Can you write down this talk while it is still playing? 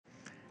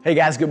Hey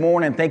guys, good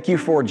morning. Thank you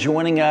for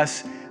joining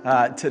us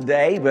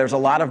today. There's a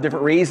lot of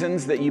different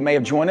reasons that you may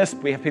have joined us.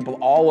 We have people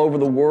all over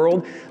the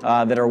world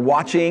that are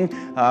watching.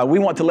 We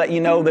want to let you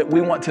know that we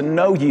want to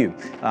know you.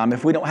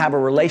 If we don't have a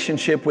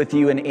relationship with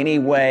you in any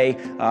way,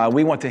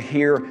 we want to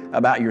hear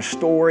about your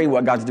story,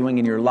 what God's doing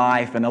in your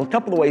life. And a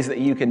couple of ways that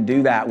you can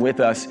do that with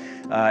us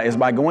is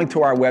by going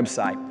to our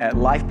website at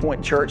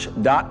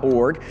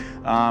lifepointchurch.org,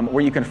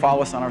 where you can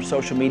follow us on our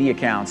social media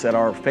accounts at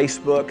our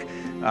Facebook,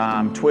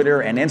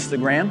 Twitter, and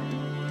Instagram.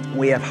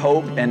 We have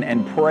hope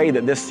and pray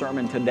that this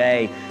sermon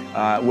today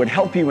would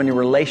help you in your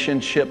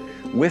relationship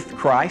with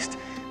Christ.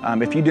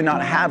 If you do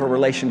not have a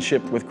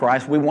relationship with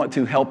Christ, we want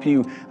to help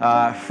you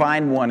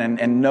find one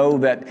and know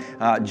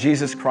that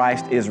Jesus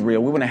Christ is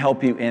real. We want to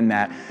help you in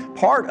that.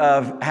 Part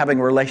of having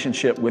a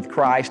relationship with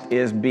Christ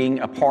is being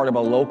a part of a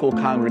local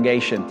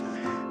congregation.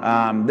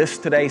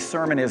 Today's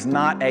sermon is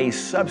not a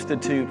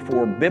substitute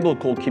for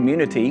biblical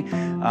community.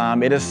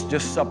 It is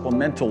just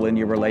supplemental in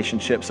your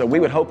relationship. So we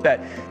would hope that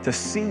to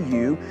see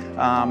you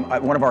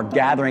at one of our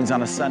gatherings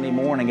on a Sunday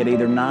morning at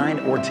either 9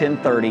 or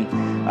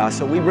 10:30.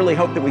 So we really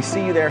hope that we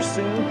see you there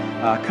soon.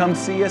 Come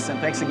see us, and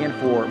thanks again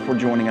for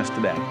joining us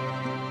today.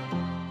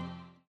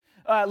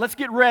 Let's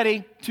get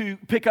ready to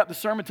pick up the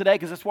sermon today,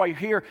 because that's why you're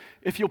here.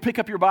 If you'll pick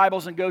up your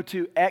Bibles and go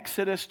to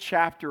Exodus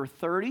chapter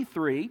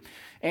 33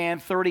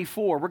 and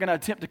 34. We're going to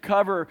attempt to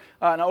cover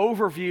an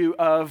overview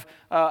of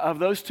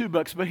those two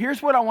books. But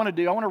here's what I want to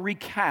do. I want to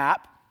recap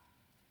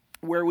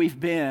where we've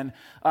been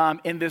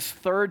in this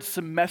third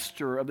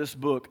semester of this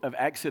book of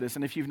Exodus.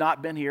 And if you've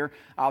not been here,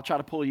 I'll try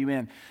to pull you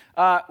in.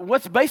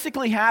 What's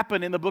basically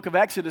happened in the book of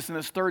Exodus in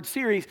this third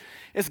series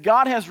is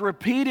God has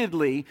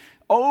repeatedly,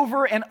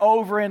 over and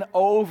over and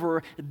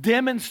over,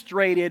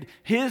 demonstrated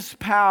His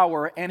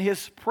power, and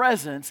His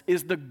presence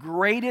is the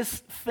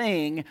greatest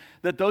thing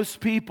that those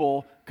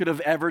people could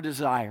have ever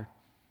desired.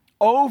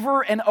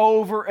 Over and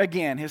over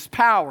again, His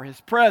power, His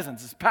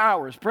presence, His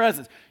power, His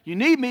presence. You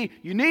need me,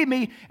 you need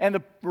me. And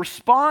the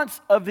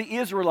response of the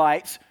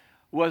Israelites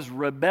was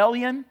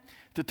rebellion,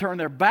 to turn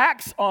their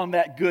backs on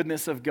that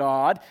goodness of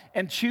God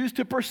and choose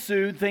to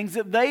pursue things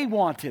that they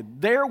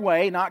wanted, their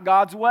way, not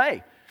God's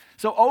way.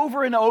 So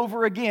over and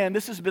over again,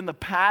 this has been the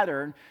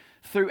pattern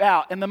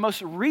throughout. And the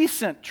most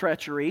recent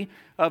treachery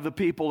of the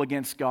people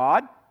against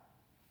God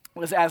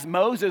was as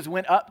Moses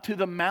went up to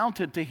the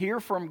mountain to hear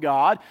from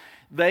God.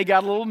 They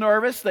got a little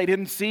nervous. They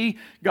didn't see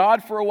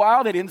God for a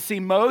while. They didn't see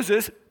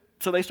Moses.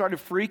 So they started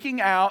freaking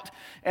out,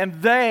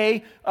 and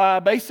they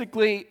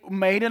basically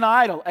made an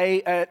idol,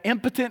 an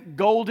impotent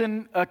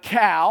golden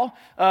cow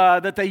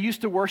that they used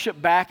to worship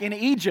back in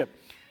Egypt.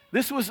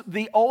 This was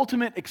the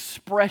ultimate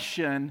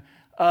expression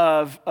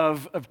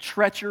of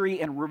treachery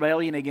and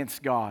rebellion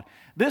against God.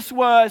 This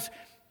was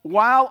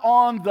while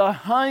on the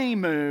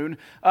honeymoon.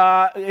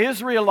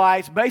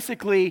 Israelites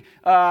basically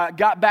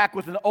got back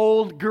with an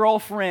old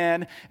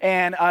girlfriend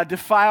and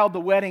defiled the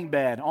wedding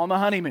bed on the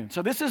honeymoon.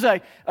 So this is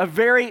a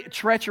very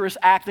treacherous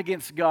act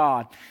against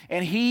God.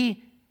 And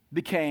He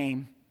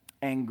became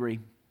angry.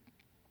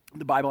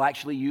 The Bible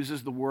actually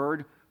uses the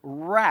word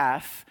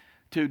wrath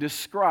to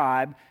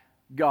describe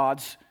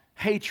God's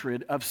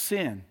hatred of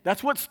sin.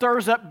 That's what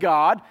stirs up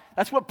God.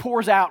 That's what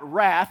pours out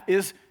wrath,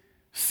 is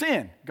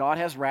sin. God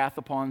has wrath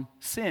upon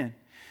sin.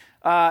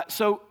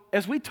 So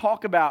as we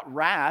talk about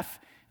wrath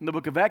in the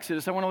book of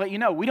Exodus, I want to let you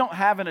know we don't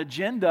have an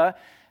agenda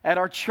at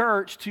our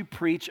church to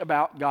preach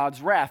about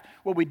God's wrath.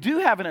 What we do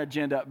have an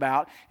agenda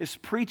about is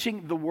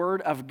preaching the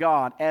Word of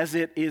God as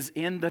it is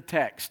in the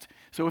text.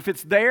 So if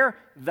it's there,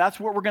 that's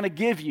what we're going to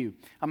give you.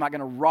 I'm not going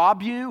to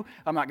rob you.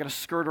 I'm not going to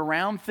skirt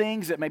around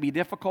things that may be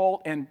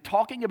difficult. And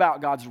talking about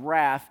God's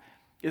wrath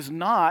is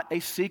not a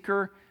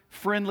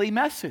seeker-friendly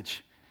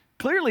message.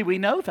 Clearly, we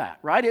know that,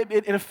 right?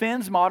 It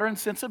offends modern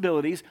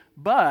sensibilities,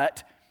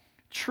 but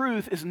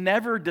truth is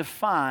never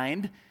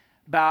defined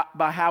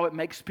by how it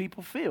makes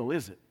people feel,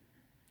 is it?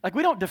 Like,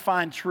 we don't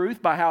define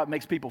truth by how it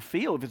makes people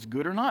feel, if it's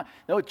good or not.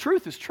 No,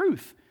 truth is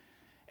truth.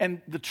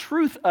 And the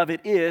truth of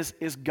it is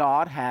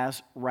God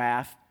has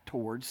wrath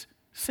towards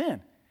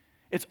sin.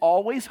 It's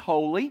always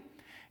holy,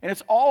 and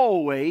it's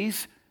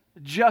always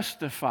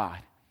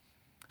justified.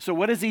 So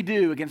what does He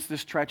do against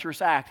this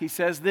treacherous act? He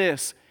says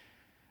this: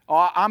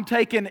 I'm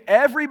taking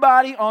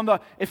everybody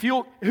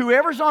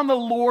whoever's on the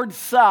Lord's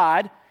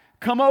side,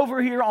 come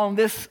over here on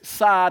this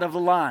side of the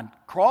line.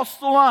 Cross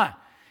the line.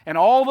 And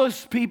all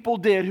those people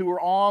did who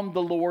were on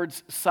the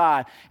Lord's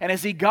side. And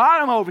as He got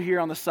them over here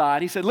on the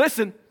side, He said,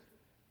 listen,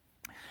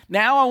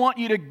 now I want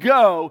you to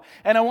go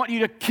and I want you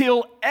to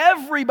kill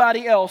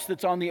everybody else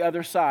that's on the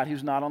other side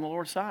who's not on the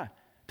Lord's side.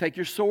 Take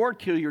your sword,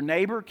 kill your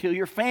neighbor, kill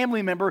your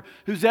family member,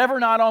 who's ever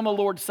not on the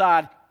Lord's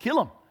side,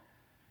 kill him.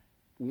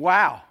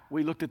 Wow,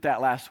 we looked at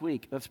that last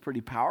week. That's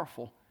pretty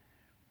powerful.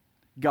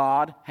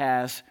 God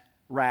has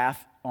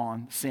wrath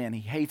on sin.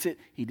 He hates it.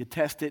 He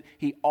detests it.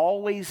 He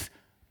always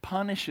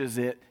punishes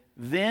it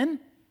then,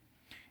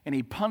 and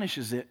He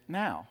punishes it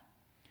now.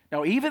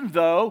 Now, even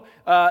though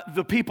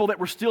the people that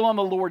were still on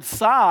the Lord's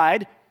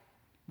side,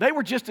 they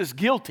were just as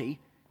guilty.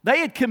 They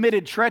had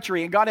committed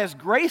treachery, and God has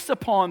grace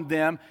upon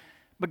them,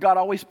 But God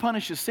always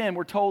punishes sin.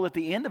 We're told at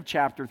the end of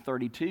chapter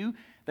 32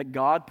 that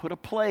God put a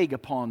plague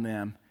upon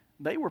them.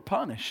 They were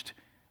punished.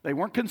 They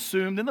weren't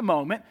consumed in the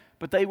moment,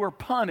 but they were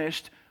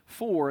punished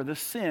for the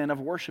sin of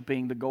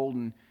worshiping the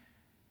golden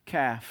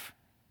calf.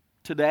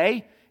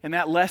 Today, in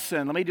that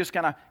lesson, let me just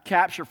kind of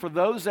capture, for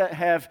those that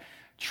have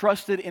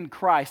trusted in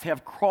Christ,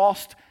 have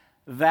crossed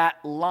that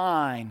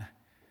line,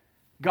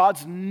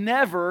 God's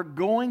never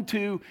going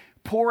to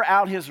pour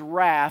out His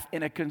wrath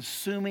in a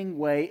consuming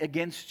way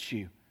against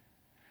you.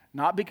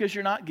 Not because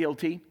you're not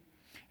guilty,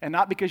 and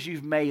not because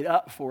you've made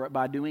up for it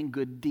by doing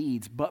good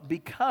deeds, but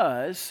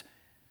because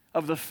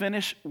of the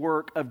finished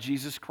work of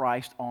Jesus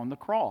Christ on the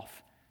cross.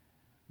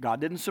 God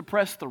didn't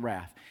suppress the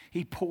wrath.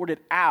 He poured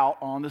it out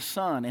on the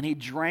Son, and He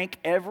drank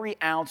every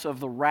ounce of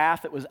the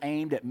wrath that was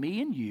aimed at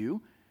me and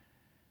you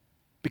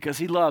because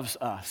He loves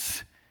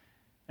us,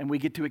 and we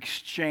get to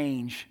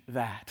exchange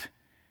that.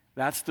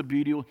 That's the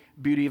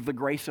beauty of the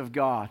grace of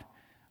God.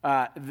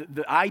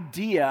 The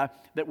idea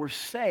that we're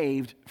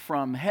saved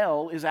from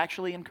hell is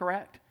actually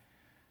incorrect.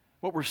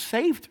 What we're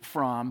saved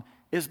from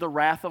is the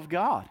wrath of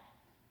God.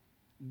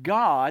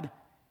 God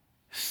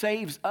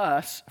saves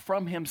us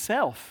from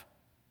Himself.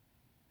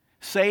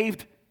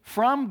 Saved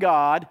from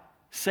God,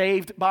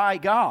 saved by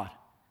God.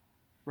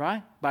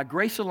 Right? By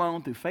grace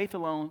alone, through faith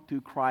alone,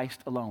 through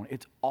Christ alone.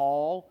 It's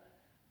all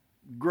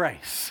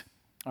grace.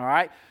 All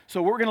right?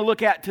 So what we're going to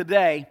look at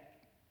today,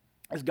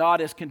 as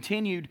God has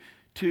continued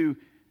to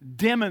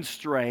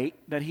demonstrate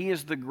that He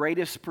is the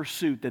greatest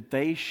pursuit that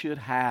they should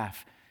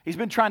have. He's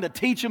been trying to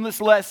teach them this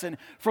lesson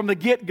from the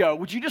get-go.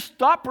 Would you just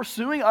stop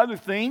pursuing other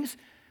things?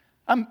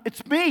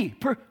 It's me.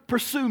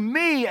 Pursue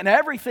me and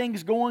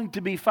everything's going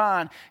to be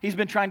fine. He's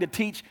been trying to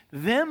teach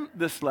them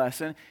this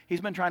lesson.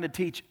 He's been trying to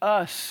teach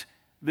us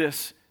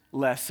this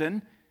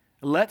lesson.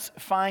 Let's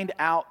find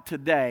out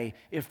today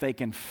if they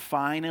can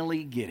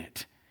finally get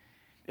it.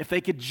 If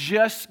they could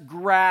just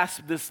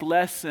grasp this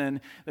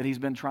lesson that He's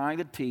been trying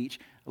to teach,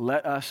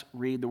 let us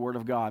read the Word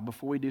of God.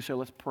 Before we do so,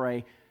 let's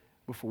pray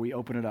before we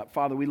open it up.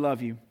 Father, we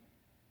love You.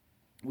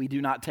 We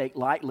do not take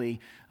lightly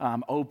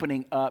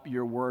opening up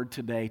Your Word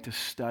today to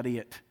study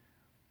it,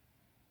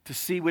 to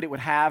see what it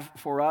would have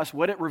for us,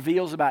 what it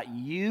reveals about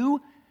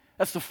You.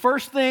 That's the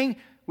first thing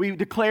we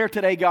declare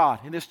today,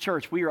 God, in this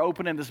church. We are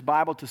opening this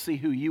Bible to see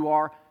who You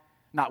are,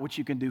 not what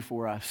You can do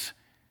for us.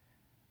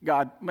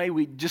 God, may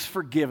we just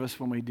forgive us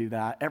when we do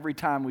that. Every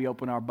time we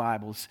open our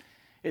Bibles,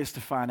 it's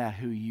to find out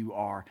who You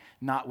are,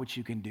 not what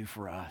You can do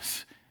for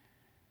us.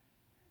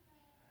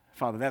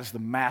 Father, that is the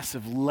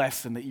massive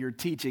lesson that You're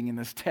teaching in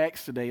this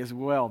text today as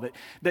well,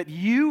 that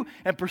You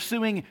and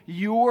pursuing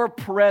Your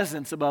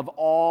presence above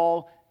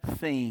all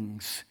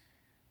things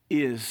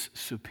is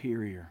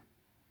superior.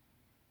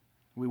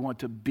 We want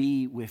to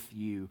be with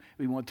You.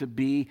 We want to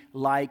be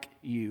like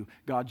You.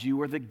 God,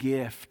 You are the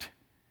gift.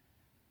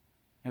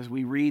 As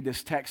we read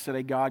this text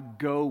today, God,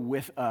 go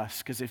with us,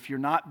 because if You're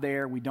not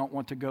there, we don't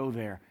want to go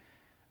there.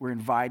 We're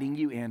inviting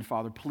You in,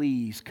 Father.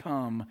 Please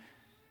come.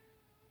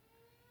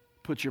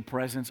 Put Your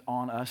presence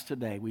on us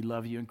today. We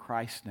love You in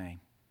Christ's name.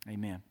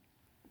 Amen.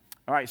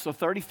 All right, so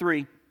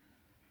 33.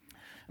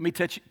 Let me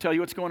tell you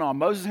what's going on.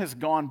 Moses has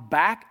gone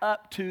back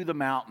up to the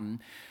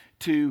mountain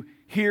to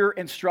hear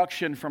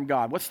instruction from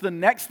God. What's the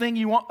next thing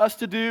you want us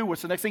to do?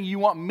 What's the next thing you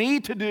want me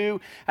to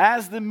do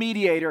as the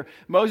mediator?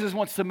 Moses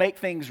wants to make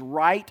things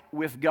right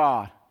with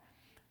God.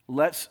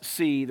 Let's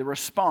see the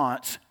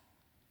response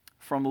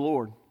from the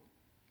Lord.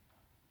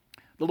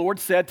 The Lord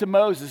said to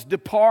Moses,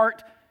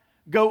 "Depart,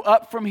 go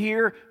up from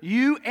here,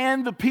 you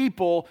and the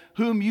people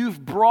whom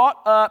you've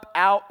brought up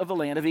out of the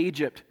land of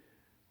Egypt,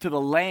 to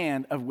the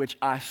land of which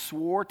I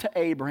swore to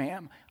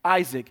Abraham,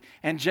 Isaac,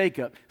 and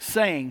Jacob,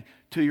 saying,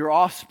 to your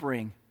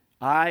offspring,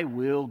 I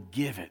will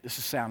give it." This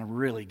is sounding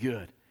really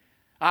good.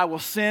 "I will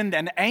send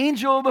an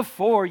angel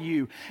before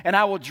you, and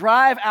I will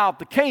drive out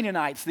the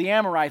Canaanites, the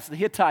Amorites, the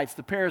Hittites,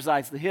 the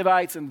Perizzites, the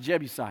Hivites, and the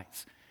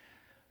Jebusites.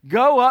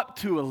 Go up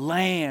to a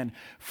land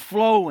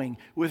flowing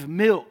with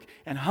milk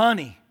and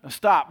honey." Now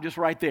stop just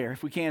right there,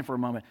 if we can for a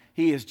moment.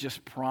 He has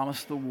just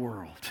promised the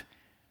world.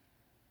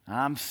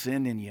 I'm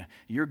sending you.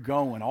 You're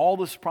going. All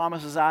those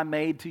promises I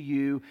made to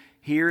you,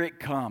 here it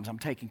comes. I'm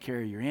taking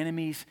care of your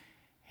enemies.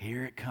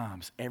 Here it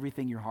comes.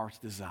 Everything your heart's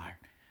desired.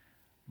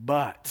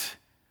 But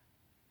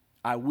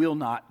I will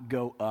not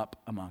go up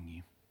among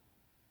you,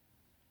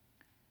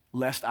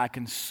 lest I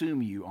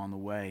consume you on the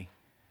way,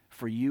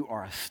 for you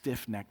are a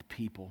stiff-necked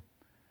people.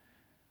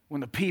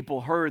 When the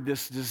people heard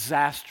this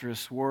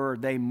disastrous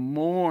word, they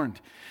mourned,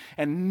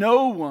 and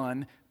no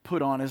one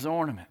put on his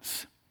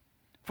ornaments.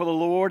 For the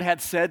Lord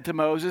had said to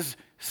Moses,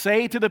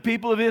 "Say to the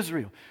people of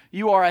Israel,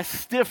 you are a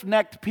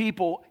stiff-necked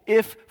people.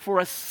 If for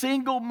a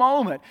single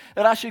moment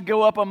that I should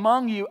go up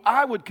among you,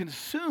 I would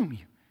consume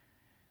you.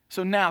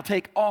 So now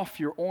take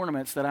off your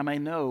ornaments that I may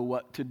know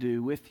what to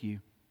do with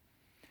you."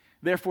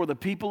 Therefore the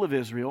people of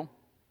Israel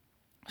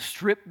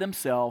stripped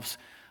themselves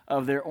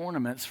of their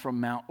ornaments from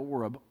Mount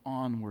Oreb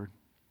onward.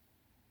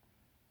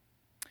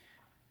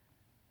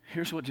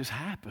 Here's what just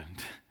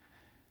happened.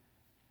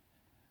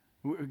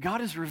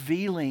 God is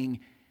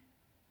revealing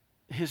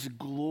His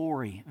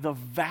glory, the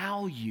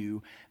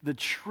value, the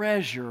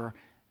treasure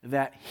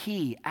that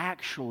He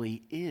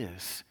actually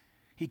is.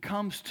 He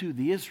comes to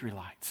the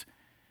Israelites.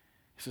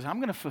 He says, I'm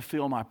going to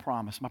fulfill my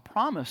promise. My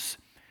promise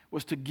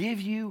was to give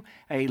you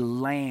a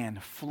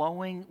land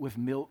flowing with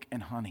milk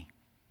and honey.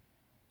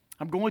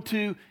 I'm going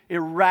to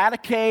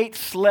eradicate,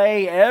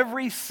 slay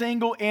every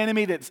single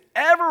enemy that's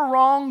ever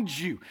wronged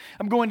you.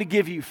 I'm going to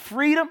give you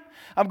freedom.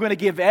 I'm going to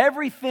give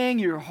everything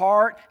your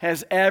heart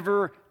has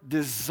ever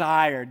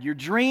desired. Your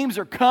dreams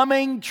are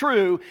coming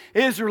true,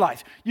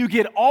 Israelites. You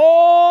get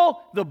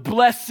all the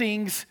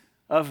blessings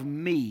of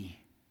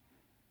me,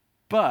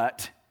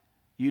 but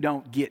you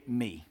don't get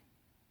me.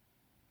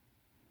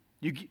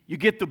 You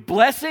get the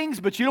blessings,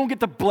 but you don't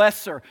get the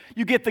blesser.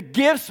 You get the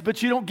gifts,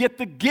 but you don't get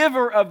the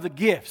giver of the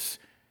gifts.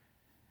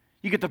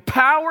 You get the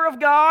power of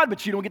God,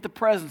 but you don't get the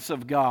presence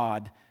of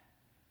God.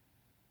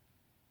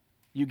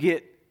 You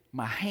get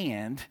my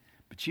hand,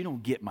 but you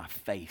don't get my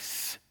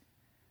face.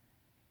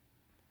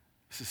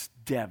 This is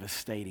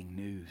devastating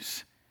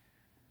news.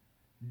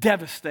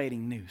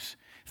 Devastating news.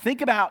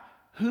 Think about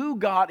who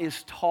God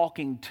is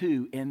talking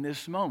to in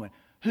this moment.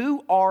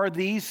 Who are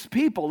these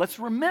people? Let's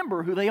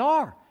remember who they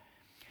are.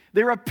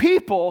 They're a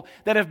people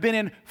that have been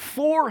in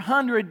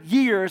 400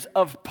 years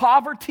of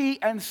poverty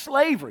and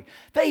slavery.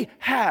 They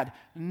had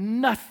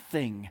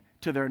nothing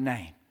to their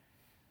name.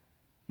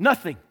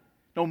 Nothing.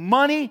 No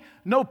money,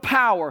 no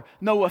power,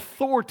 no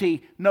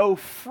authority, no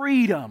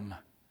freedom.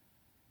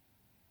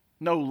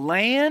 No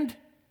land,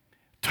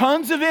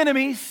 tons of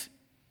enemies,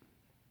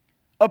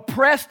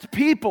 oppressed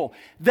people.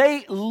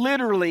 They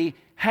literally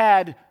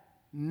had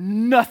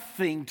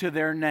nothing to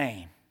their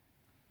name.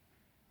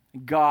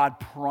 God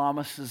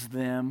promises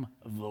them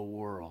the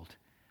world.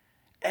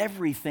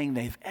 Everything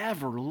they've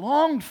ever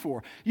longed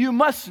for. You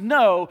must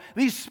know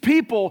these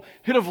people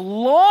could have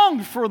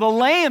longed for the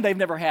land they've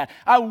never had.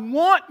 I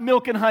want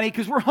milk and honey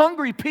because we're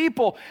hungry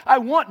people. I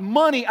want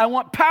money. I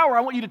want power.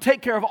 I want you to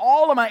take care of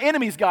all of my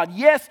enemies, God.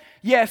 Yes,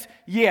 yes,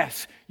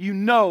 yes. You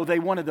know they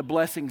wanted the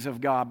blessings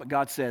of God, but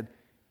God said,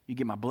 you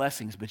get my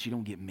blessings, but you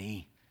don't get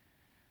me.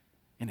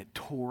 And it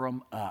tore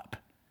them up.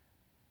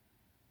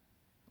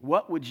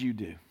 What would you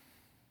do?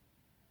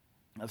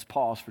 Let's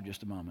pause for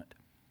just a moment.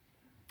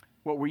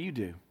 What will you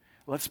do?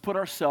 Let's put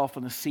ourselves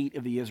in the seat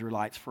of the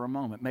Israelites for a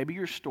moment. Maybe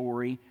your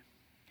story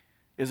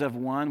is of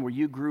one where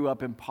you grew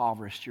up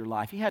impoverished your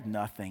life. You had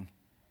nothing.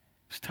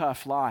 It was a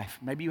tough life.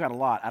 Maybe you had a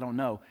lot. I don't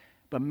know.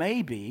 But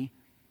maybe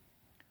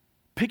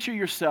picture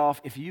yourself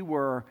if you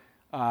were,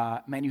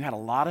 you had a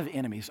lot of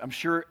enemies. I'm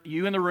sure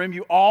you in the room,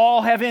 you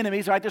all have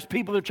enemies, right? There's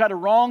people that try to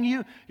wrong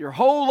you your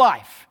whole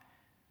life.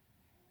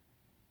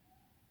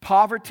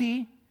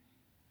 Poverty,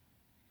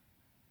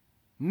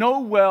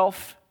 no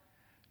wealth,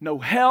 no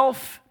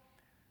health,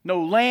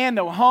 no land,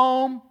 no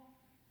home.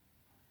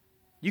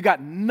 You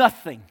got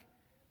nothing.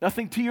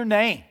 Nothing to your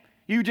name.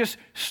 You just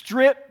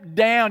stripped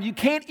down. You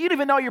don't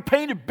even know you're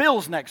paying your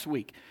bills next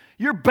week.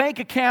 Your bank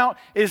account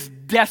is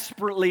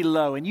desperately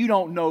low and you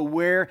don't know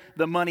where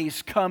the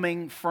money's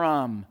coming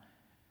from.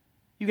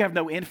 You have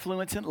no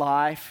influence in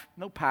life,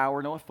 no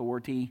power, no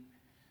authority.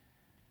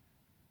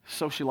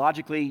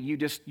 Sociologically, you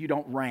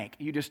don't rank.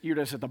 You're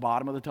just at the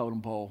bottom of the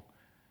totem pole.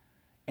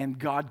 And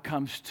God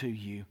comes to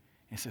you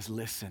and says,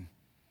 listen,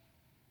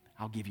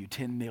 I'll give you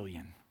 $10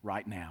 million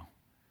right now.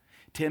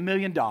 $10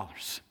 million.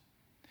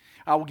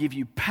 I will give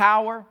you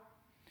power.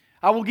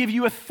 I will give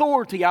you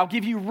authority. I'll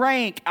give you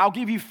rank. I'll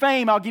give you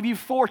fame. I'll give you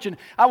fortune.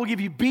 I will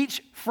give you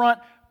beachfront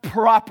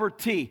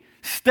property.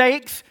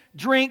 Steaks,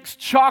 drinks,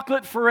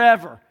 chocolate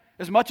forever.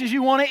 As much as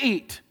you want to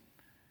eat.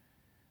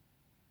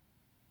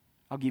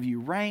 I'll give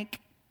you rank.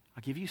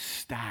 I'll give you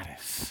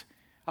status.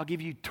 I'll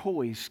give you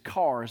toys,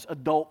 cars,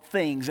 adult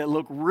things that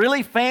look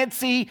really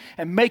fancy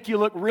and make you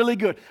look really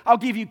good. I'll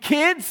give you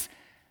kids.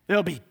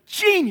 They'll be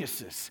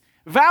geniuses,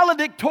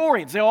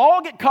 valedictorians. They'll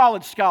all get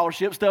college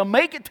scholarships. They'll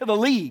make it to the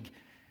league.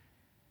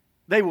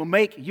 They will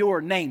make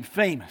your name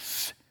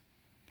famous.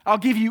 I'll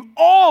give you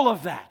all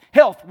of that.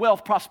 Health,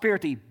 wealth,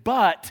 prosperity.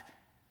 But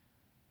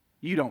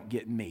you don't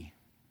get me.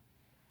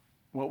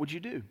 What would you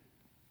do?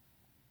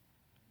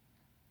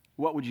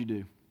 What would you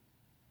do?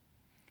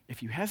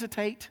 If you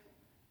hesitate,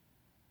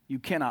 you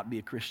cannot be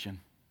a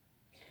Christian.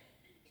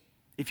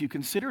 If you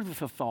consider the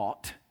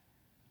thought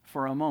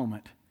for a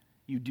moment,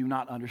 you do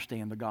not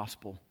understand the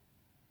gospel.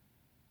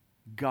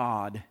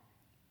 God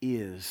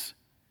is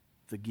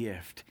the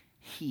gift.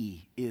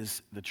 He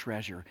is the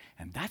treasure.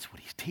 And that's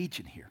what he's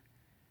teaching here.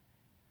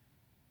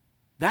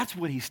 That's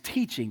what he's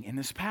teaching in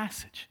this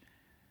passage.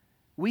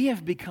 We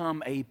have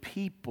become a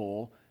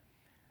people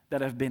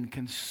that have been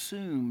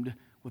consumed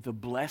with the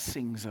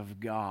blessings of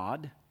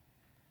God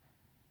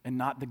and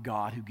not the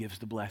God who gives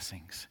the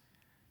blessings.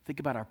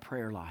 Think about our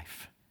prayer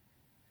life.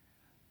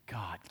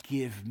 God,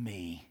 give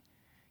me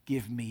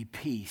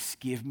peace,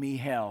 give me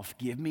health,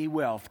 give me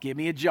wealth, give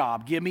me a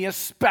job, give me a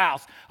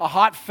spouse, a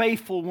hot,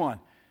 faithful one.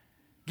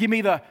 Give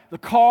me the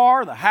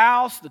car, the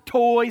house, the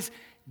toys.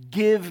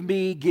 give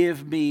me,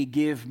 give me,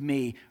 give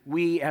me.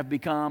 We have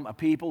become a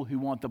people who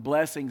want the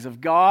blessings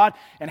of God.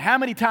 And how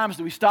many times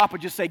do we stop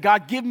and just say,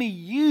 God, give me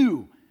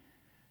you.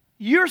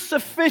 You're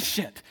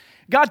sufficient.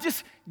 God,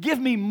 just give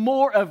me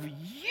more of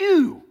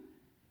you.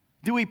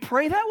 Do we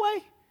pray that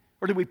way?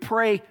 Or do we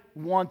pray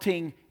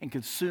wanting and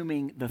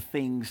consuming the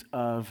things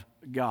of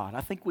God?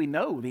 I think we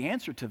know the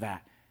answer to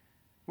that.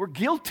 We're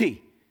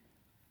guilty.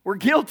 We're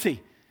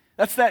guilty.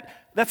 That's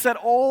that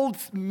old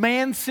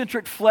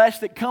man-centric flesh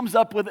that comes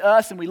up with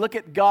us, and we look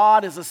at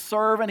God as a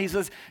servant. He's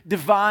this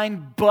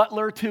divine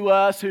butler to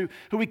us who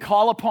we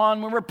call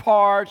upon when we're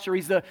parched, or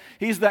he's the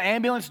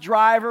ambulance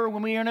driver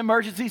when we're in an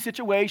emergency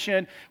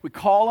situation. We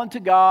call unto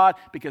God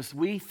because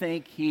we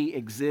think He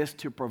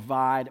exists to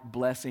provide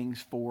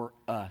blessings for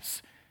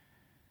us.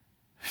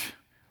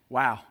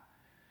 Wow.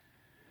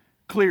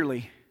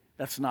 Clearly,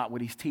 that's not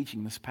what He's teaching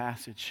in this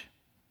passage.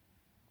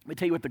 Let me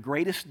tell you what the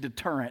greatest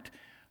deterrent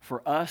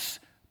for us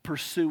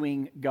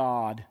pursuing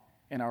God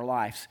in our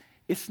lives.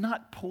 It's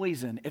not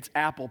poison, it's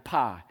apple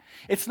pie.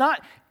 It's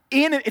not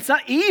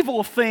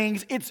evil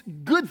things, it's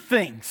good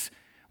things.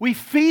 We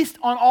feast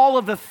on all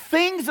of the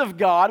things of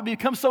God. We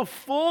become so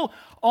full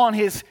on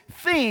His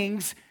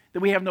things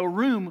that we have no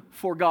room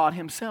for God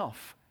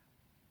Himself.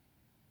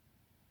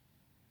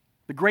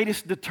 The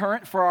greatest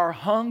deterrent for our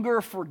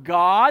hunger for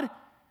God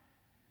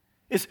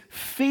is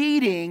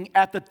feeding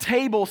at the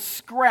table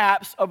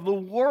scraps of the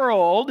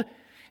world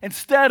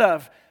instead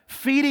of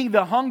feeding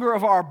the hunger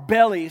of our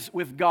bellies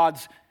with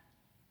God's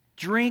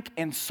drink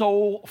and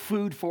soul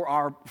food for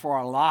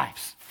our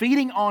lives.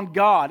 Feeding on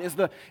God as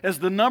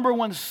the number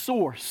one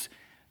source.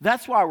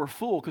 That's why we're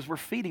full, because we're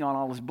feeding on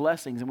all His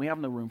blessings and we have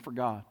no room for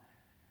God.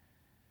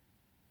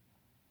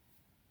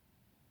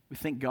 We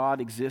think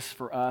God exists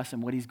for us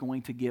and what He's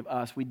going to give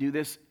us. We do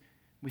this,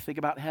 we think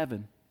about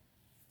heaven.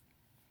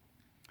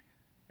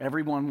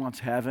 Everyone wants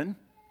heaven.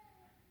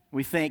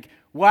 We think,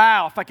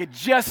 wow, if I could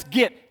just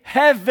get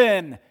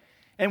heaven.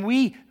 And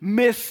we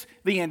miss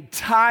the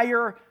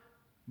entire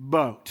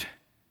boat.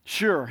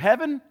 Sure,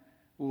 heaven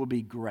will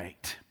be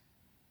great.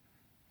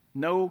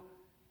 No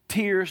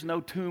tears, no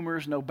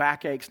tumors, no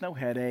backaches, no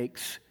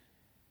headaches,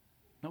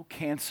 no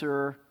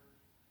cancer.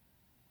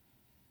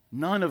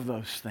 None of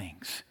those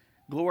things.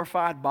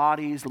 Glorified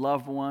bodies,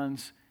 loved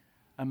ones,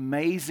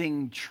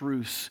 amazing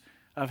truths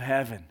of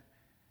heaven.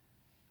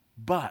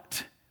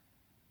 But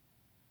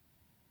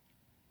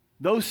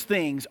those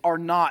things are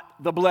not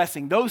the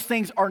blessing. Those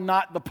things are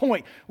not the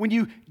point. When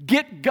you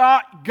get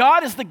God,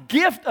 God is the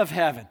gift of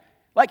heaven.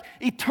 Like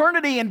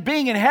eternity and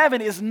being in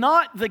heaven is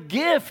not the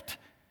gift.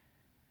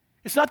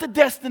 It's not the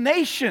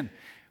destination.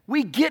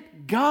 We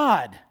get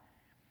God.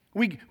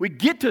 We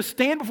get to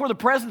stand before the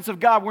presence of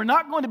God. We're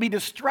not going to be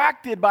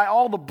distracted by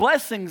all the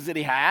blessings that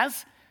He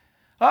has.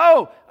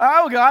 Oh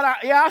God,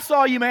 I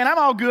saw you, man. I'm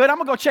all good. I'm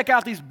going to go check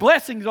out these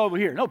blessings over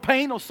here. No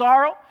pain, no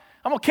sorrow.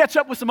 I'm going to catch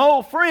up with some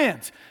old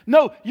friends.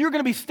 No, you're going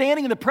to be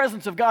standing in the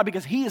presence of God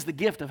because He is the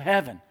gift of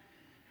heaven.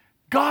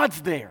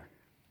 God's there.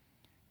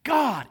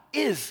 God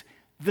is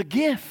the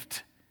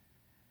gift,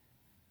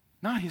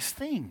 not His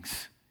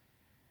things.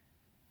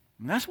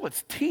 And that's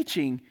what's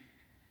teaching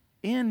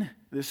in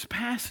this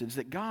passage,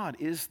 that God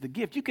is the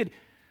gift. You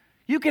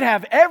could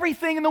have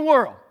everything in the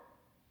world,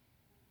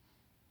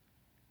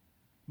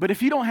 but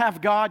if you don't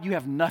have God, you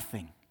have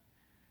nothing.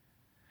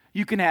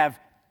 You can have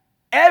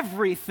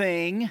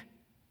everything,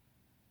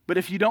 but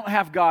if you don't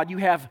have God, you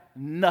have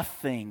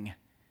nothing.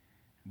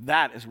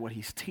 That is what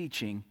He's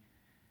teaching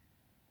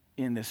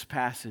in this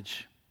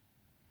passage.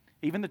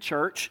 Even the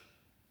church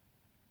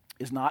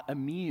is not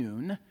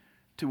immune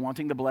to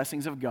wanting the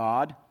blessings of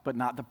God, but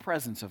not the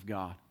presence of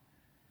God.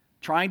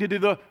 Trying to do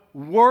the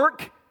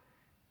work,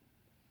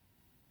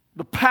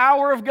 the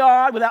power of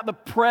God without the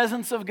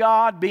presence of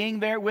God being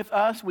there with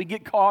us. We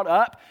get caught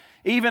up,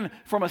 even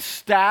from a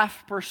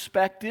staff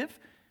perspective.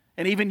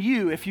 And even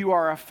you, if you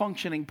are a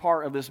functioning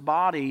part of this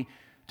body,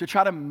 to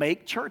try to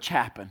make church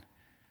happen.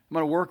 I'm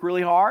going to work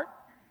really hard.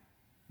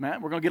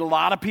 Man, we're going to get a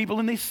lot of people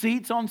in these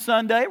seats on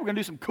Sunday. We're going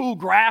to do some cool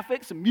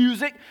graphics, some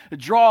music to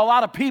draw a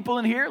lot of people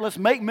in here. Let's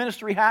make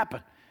ministry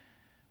happen.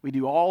 We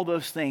do all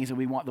those things and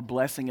we want the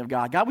blessing of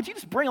God. God, would you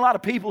just bring a lot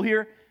of people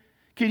here?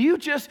 Can you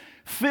just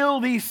fill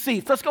these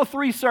seats? Let's go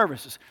 3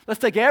 services. Let's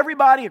take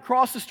everybody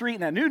across the street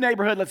in that new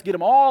neighborhood. Let's get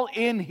them all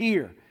in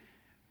here.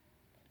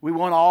 We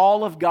want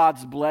all of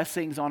God's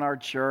blessings on our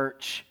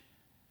church.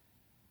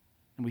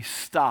 And we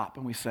stop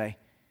and we say,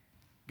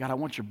 God, I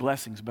want your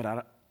blessings,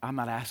 but I'm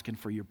not asking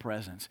for your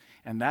presence.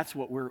 And that's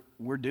what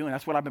we're doing.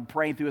 That's what I've been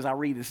praying through as I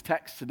read this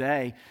text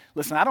today.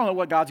 Listen, I don't know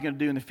what God's going to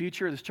do in the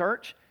future of this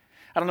church.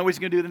 I don't know what He's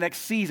going to do the next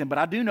season, but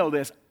I do know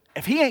this.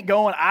 If He ain't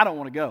going, I don't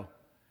want to go.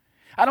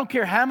 I don't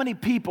care how many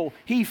people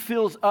He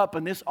fills up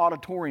in this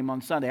auditorium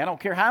on Sunday. I don't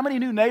care how many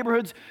new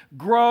neighborhoods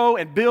grow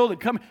and build and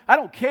come. I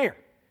don't care.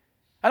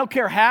 I don't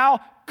care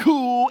how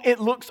cool it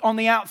looks on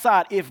the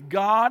outside. If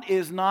God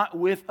is not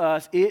with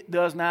us, it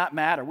does not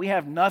matter. We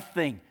have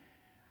nothing.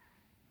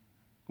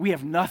 We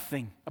have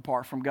nothing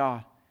apart from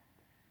God.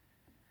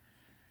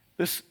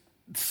 This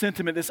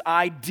sentiment, this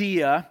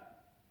idea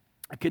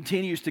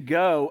continues to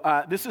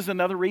go, this is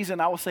another reason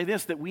I will say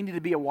this, that we need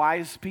to be a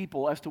wise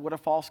people as to what a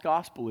false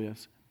gospel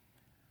is.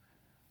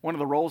 One of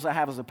the roles I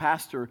have as a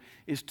pastor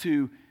is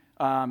to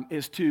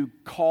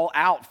call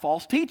out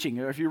false teaching.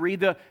 If you read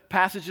the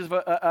passages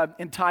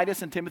in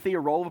Titus and Timothy, a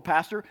role of a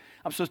pastor,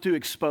 I'm supposed to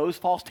expose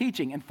false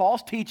teaching. And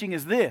false teaching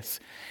is this: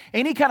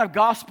 any kind of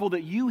gospel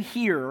that you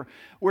hear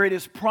where it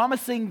is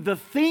promising the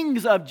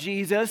things of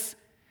Jesus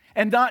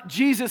and not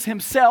Jesus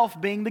himself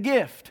being the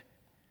gift.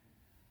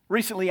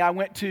 Recently, I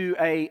went to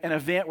an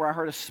event where I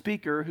heard a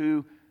speaker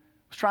who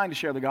was trying to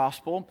share the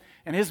gospel,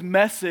 and his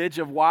message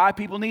of why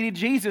people needed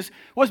Jesus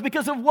was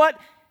because of what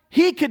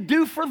he could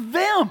do for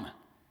them.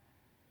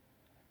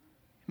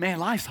 Man,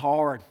 life's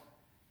hard.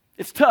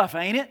 It's tough,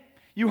 ain't it?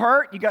 You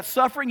hurt, you got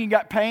suffering, you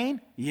got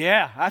pain.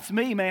 Yeah, that's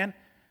me, man.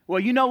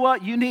 Well, you know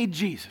what? You need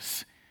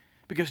Jesus,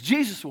 because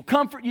Jesus will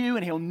comfort you,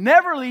 and he'll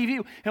never leave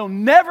you. He'll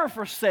never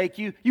forsake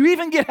you. You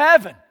even get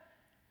heaven.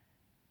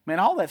 Man,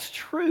 all that's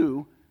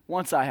true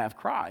once I have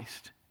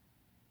Christ.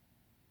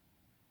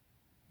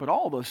 But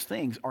all those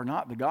things are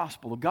not the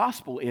gospel. The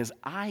gospel is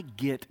I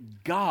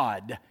get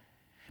God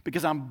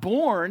because I'm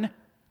born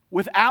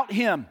without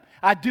him.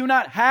 I do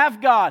not have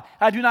God.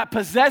 I do not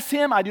possess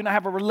him. I do not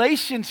have a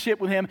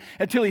relationship with him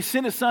until he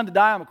sent his son to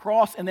die on the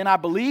cross, and then I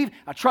believe,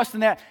 I trust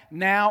in that.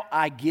 Now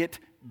I get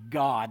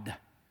God.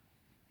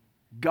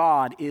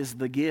 God is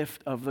the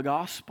gift of the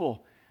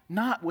gospel,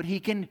 not what he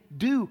can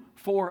do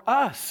for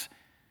us.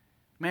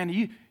 Man,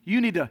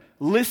 you need to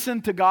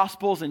listen to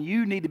gospels, and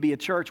you need to be a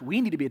church.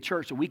 We need to be a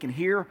church so we can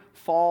hear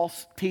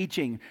false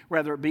teaching,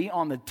 whether it be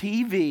on the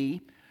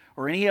TV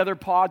or any other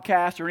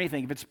podcast or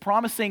anything. If it's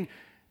promising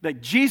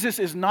that Jesus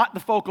is not the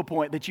focal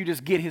point, that you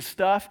just get his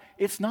stuff,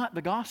 it's not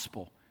the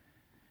gospel.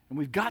 And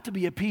we've got to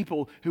be a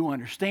people who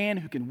understand,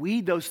 who can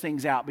weed those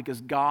things out,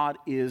 because God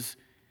is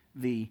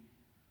the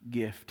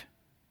gift.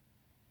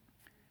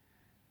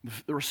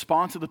 The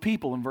response of the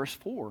people in verse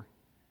 4.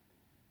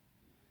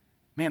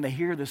 Man, they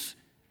hear this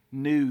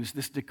news,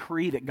 this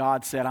decree that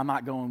God said, I'm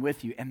not going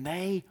with you, and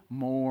they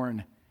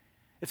mourn.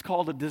 It's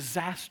called a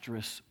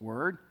disastrous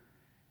word.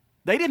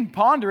 They didn't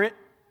ponder it.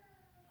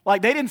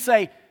 Like they didn't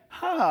say,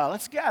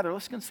 let's gather,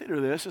 let's consider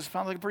this. This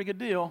sounds like a pretty good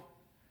deal.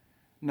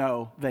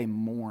 No, they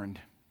mourned.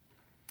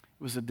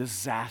 It was a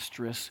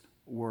disastrous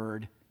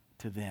word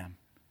to them.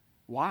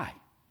 Why?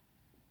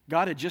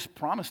 God had just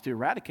promised to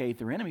eradicate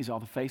their enemies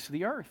off the face of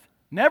the earth.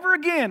 Never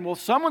again will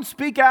someone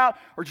speak out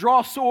or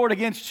draw a sword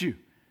against you.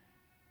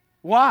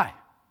 Why?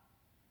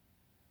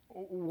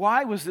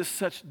 Why was this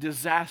such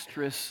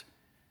disastrous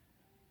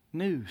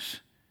news?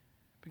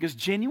 Because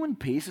genuine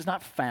peace is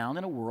not found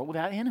in a world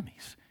without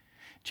enemies.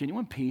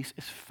 Genuine peace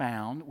is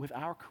found with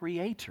our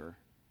Creator.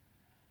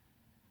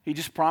 He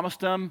just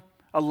promised them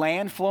a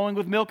land flowing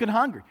with milk and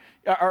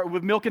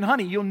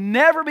honey. You'll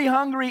never be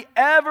hungry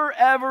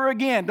ever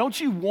again. Don't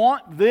you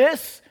want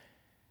this?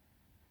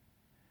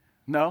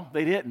 No,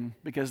 they didn't,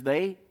 because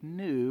they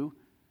knew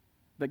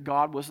that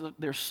God was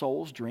their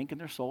soul's drink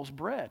and their soul's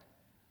bread.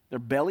 Their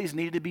bellies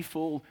needed to be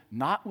full,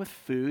 not with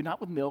food, not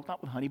with milk,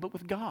 not with honey, but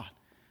with God.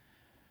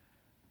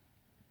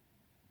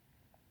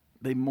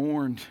 They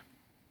mourned.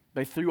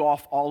 They threw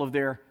off all of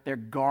their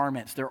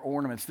garments, their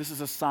ornaments. This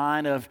is a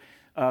sign of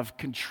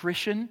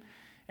contrition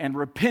and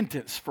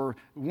repentance for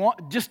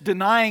just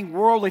denying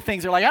worldly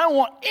things. They're like, I don't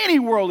want any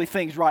worldly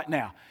things right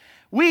now.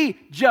 We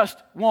just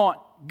want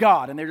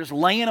God. And they're just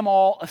laying them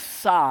all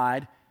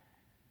aside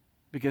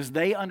because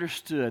they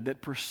understood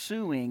that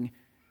pursuing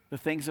the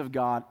things of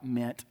God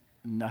meant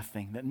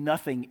nothing, that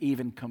nothing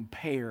even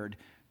compared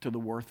to the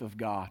worth of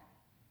God.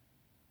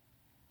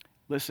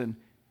 Listen,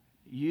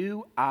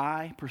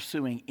 I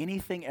pursuing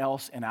anything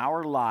else in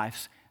our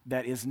lives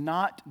that is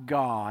not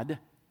God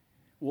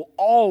will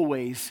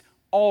always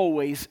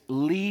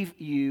leave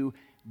you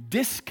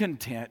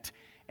discontent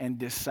and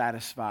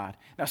dissatisfied.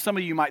 Now, some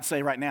of you might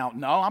say right now,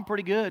 no, I'm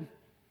pretty good.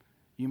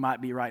 You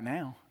might be right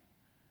now,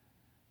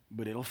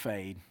 but it'll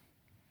fade.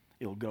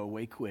 It'll go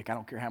away quick. I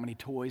don't care how many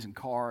toys and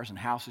cars and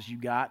houses you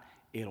got.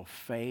 It'll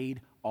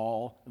fade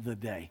all the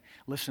day.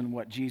 Listen to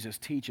what Jesus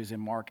teaches in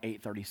Mark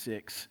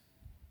 8:36.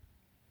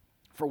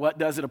 For what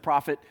does it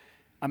profit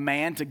a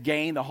man to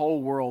gain the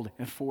whole world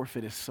and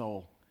forfeit his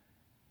soul?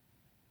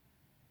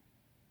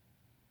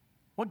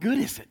 What good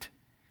is it?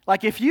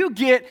 Like if you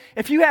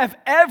have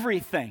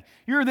everything,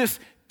 you're this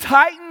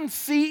Titan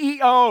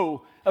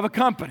CEO of a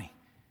company.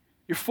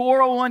 Your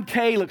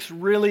 401k looks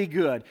really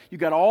good. You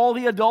got all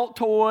the adult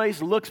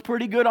toys, looks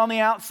pretty good on the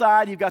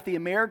outside. You've got the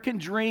American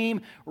dream,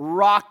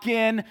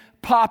 rockin',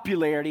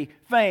 popularity,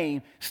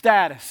 fame,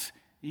 status.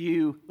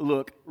 You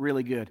look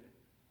really good.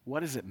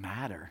 What does it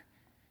matter?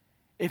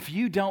 If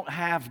you don't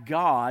have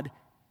God,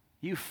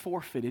 you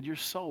forfeited your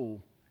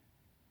soul.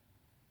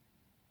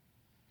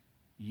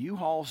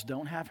 U-Hauls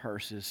don't have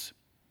hearses,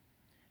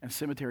 and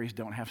cemeteries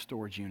don't have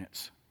storage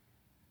units.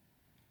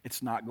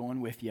 It's not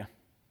going with you.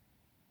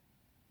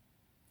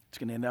 It's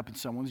going to end up in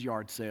someone's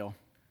yard sale.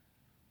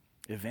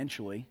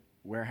 Eventually,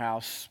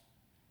 warehouse,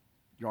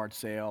 yard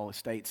sale,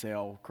 estate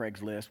sale,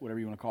 Craigslist, whatever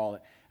you want to call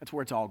it. That's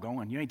where it's all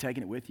going. You ain't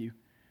taking it with you.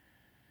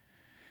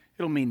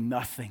 it'll mean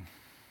nothing.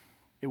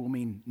 It will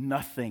mean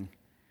nothing.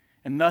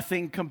 And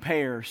nothing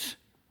compares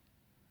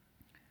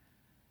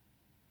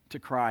to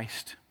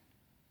Christ.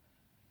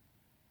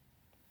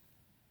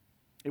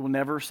 It will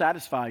never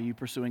satisfy you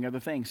pursuing other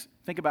things.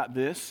 Think about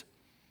this.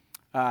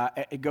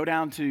 Go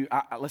down to,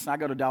 I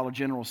go to Dollar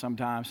General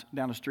sometimes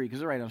down the street, because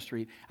they're right down the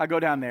street. I go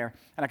down there,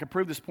 and I can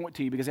prove this point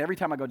to you, because every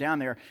time I go down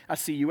there, I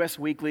see U.S.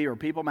 Weekly or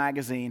People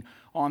Magazine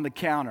on the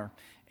counter,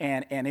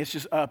 and it's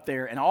just up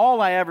there. And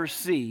all I ever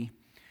see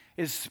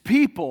is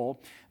people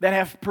that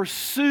have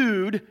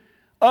pursued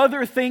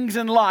other things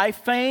in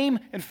life, fame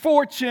and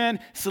fortune,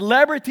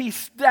 celebrity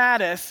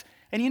status,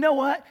 and you know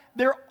what?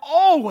 They're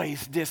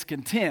always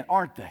discontent,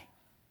 aren't they?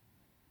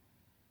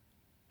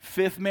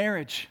 Fifth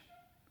marriage,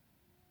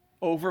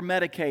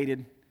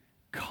 over-medicated,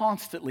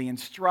 constantly in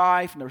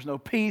strife, and there's no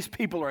peace.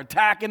 People are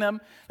attacking them.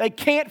 They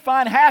can't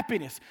find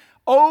happiness.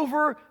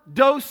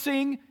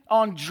 Overdosing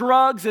on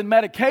drugs and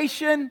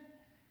medication.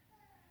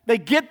 They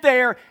get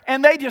there,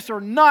 and they just are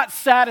not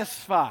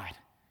satisfied.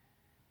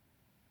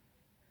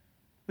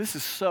 This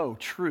is so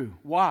true.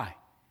 Why?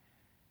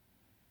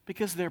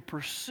 Because they're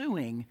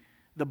pursuing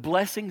the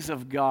blessings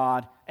of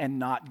God and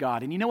not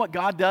God. And you know what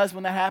God does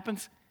when that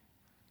happens?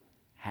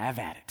 Have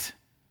at it.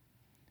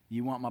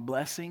 You want my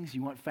blessings?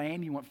 You want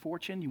fame? You want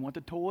fortune? You want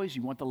the toys?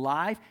 You want the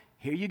life?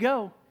 Here you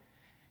go.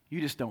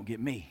 You just don't get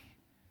me.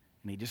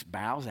 And he just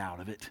bows out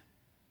of it.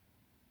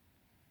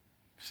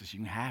 He says, you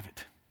can have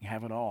it. You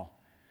have it all.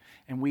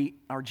 And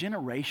our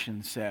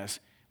generation says,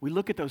 we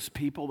look at those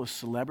people, those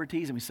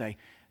celebrities, and we say,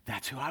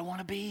 that's who I want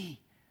to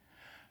be.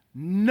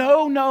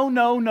 No, no,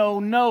 no, no,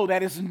 no.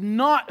 That is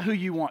not who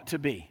you want to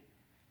be.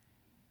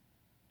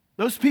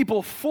 Those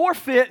people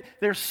forfeit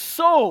their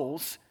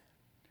souls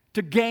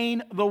to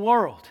gain the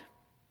world.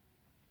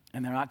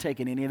 And they're not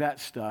taking any of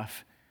that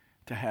stuff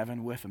to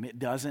heaven with them. It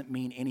doesn't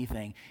mean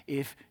anything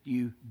if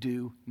you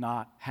do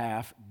not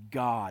have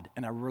God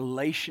and a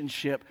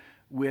relationship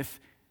with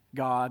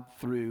God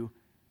through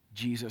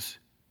Jesus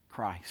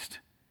Christ.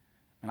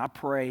 And I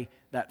pray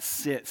that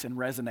sits and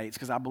resonates,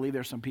 because I believe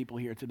there's some people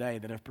here today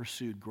that have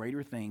pursued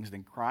greater things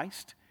than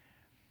Christ.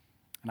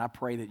 And I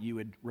pray that you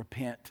would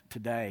repent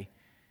today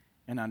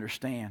and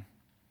understand.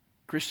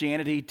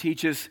 Christianity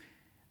teaches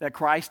that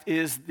Christ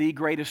is the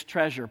greatest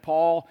treasure.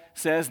 Paul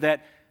says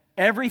that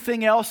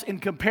everything else in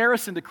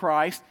comparison to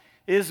Christ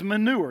is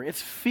manure.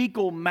 It's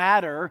fecal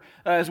matter,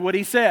 is what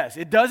he says.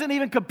 It doesn't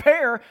even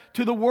compare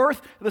to the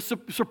worth, the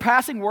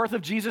surpassing worth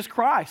of Jesus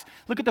Christ.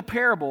 Look at the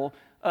parable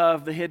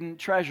of the hidden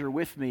treasure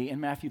with me in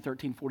Matthew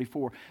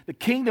 13:44. The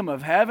kingdom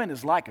of heaven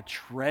is like a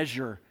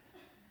treasure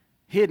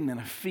hidden in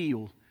a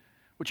field,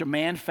 which a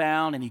man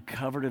found and he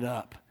covered it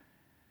up.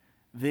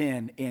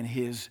 Then in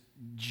his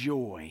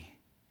joy,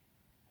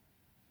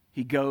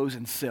 he goes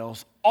and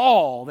sells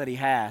all that he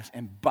has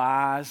and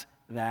buys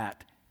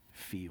that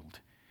field.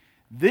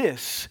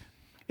 This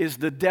is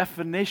the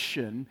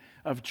definition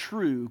of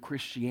true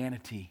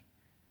Christianity.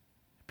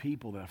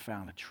 People that have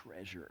found a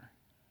treasure.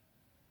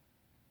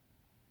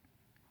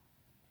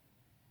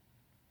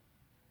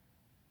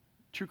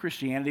 True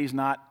Christianity is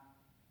not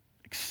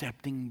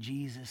accepting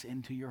Jesus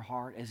into your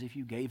heart as if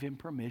you gave him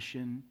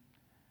permission.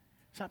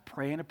 It's not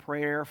praying a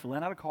prayer,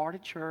 filling out a card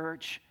at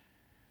church,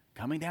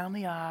 coming down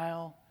the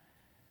aisle,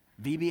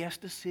 VBS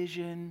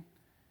decision.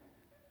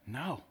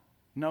 No.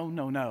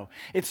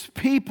 It's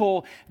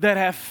people that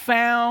have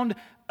found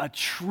a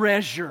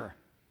treasure.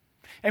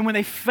 And when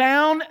they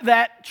found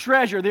that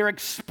treasure, they're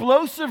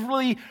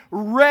explosively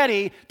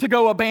ready to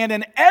go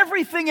abandon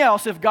everything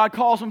else if God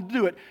calls them to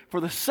do it for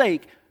the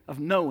sake of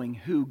knowing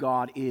who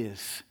God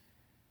is.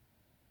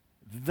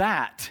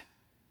 That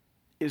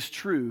is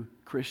true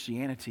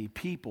Christianity.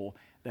 People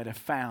that have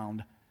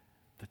found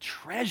the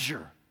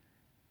treasure.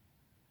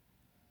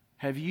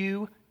 Have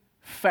you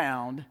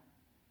found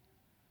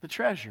the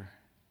treasure?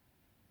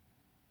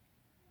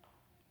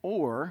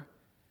 Or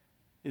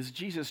is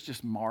Jesus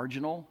just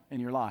marginal in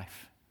your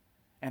life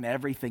and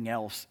everything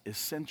else is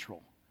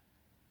central?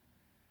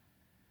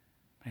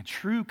 And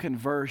true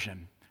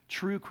conversion,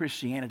 true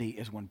Christianity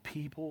is when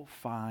people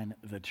find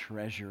the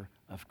treasure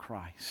of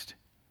Christ.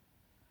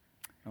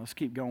 Now let's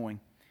keep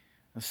going.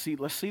 Let's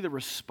see the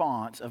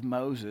response of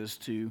Moses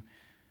to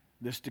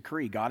this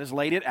decree. God has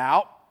laid it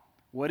out.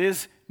 What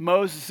is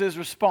Moses'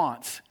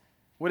 response?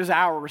 What is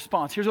our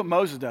response? Here's what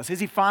Moses does.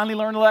 He finally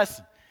learned a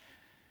lesson.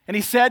 And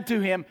he said to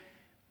him,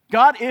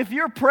 God, if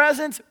your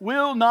presence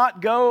will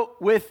not go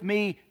with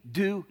me,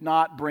 do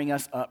not bring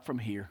us up from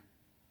here.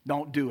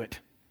 Don't do it.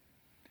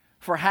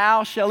 For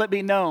how shall it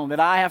be known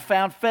that I have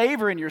found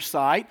favor in your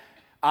sight,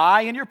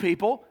 I and your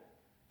people?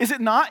 Is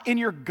it not in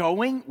your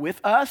going with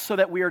us so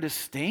that we are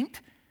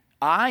distinct,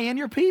 I and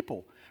your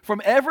people,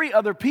 from every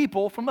other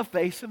people from the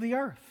face of the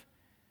earth?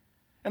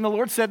 And the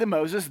Lord said to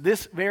Moses,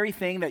 this very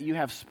thing that you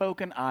have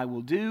spoken I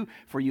will do,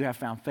 for you have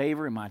found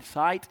favor in my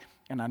sight,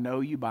 and I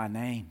know you by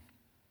name.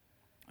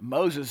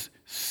 Moses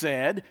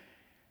said,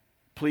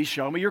 please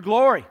show me your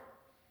glory.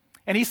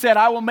 And he said,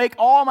 I will make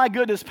all my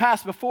goodness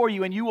pass before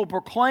you, and you will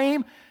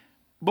proclaim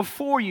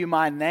before you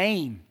my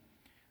name,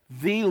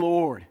 the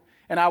Lord.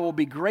 And I will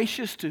be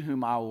gracious to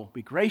whom I will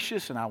be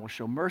gracious, and I will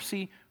show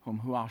mercy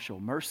whom I will show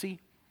mercy.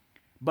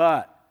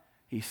 But,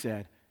 he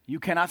said, you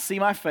cannot see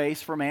my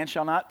face, for man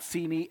shall not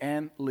see me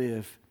and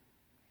live.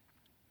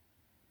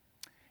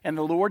 And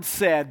the Lord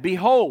said,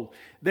 behold,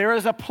 there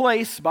is a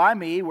place by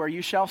me where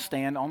you shall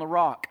stand on the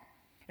rock.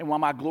 And while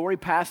my glory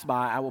pass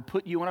by, I will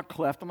put you in a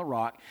cleft on the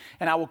rock,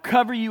 and I will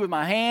cover you with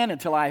my hand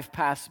until I have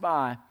passed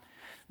by.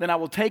 Then I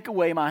will take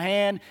away my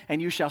hand,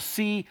 and you shall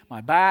see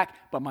my back,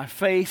 but my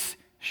face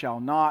shall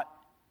not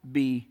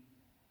be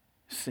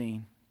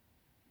seen.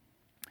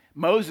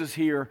 Moses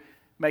here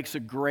makes a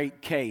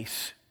great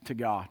case to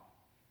God.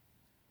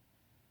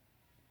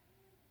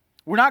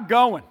 We're not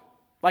going.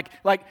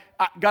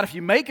 God, if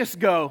you make us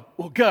go,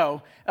 we'll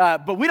go.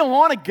 But we don't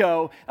want to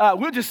go.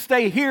 We'll just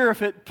stay here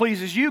if it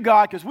pleases you,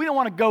 God, because we don't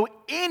want to go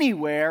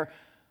anywhere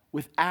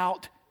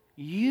without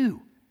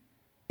you.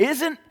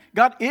 Isn't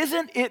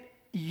it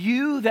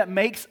you that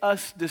makes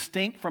us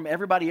distinct from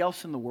everybody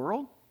else in the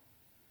world?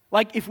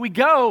 Like if we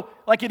go,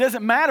 it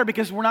doesn't matter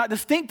because we're not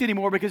distinct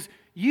anymore because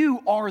you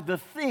are the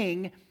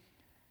thing.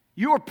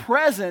 Your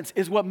presence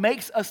is what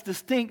makes us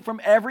distinct from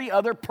every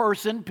other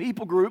person,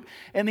 people group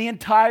in the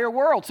entire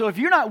world. So if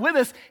you're not with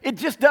us, it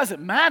just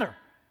doesn't matter.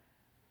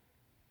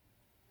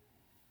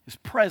 His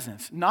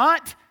presence.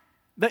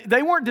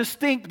 They weren't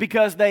distinct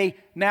because they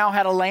now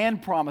had a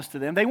land promised to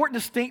them. They weren't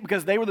distinct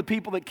because they were the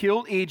people that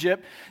killed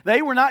Egypt.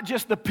 They were not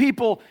just the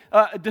people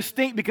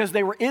distinct because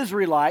they were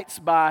Israelites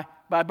by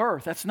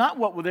birth. That's not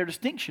what their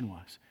distinction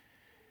was.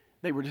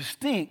 They were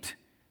distinct,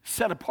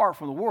 set apart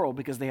from the world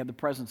because they had the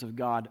presence of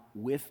God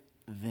with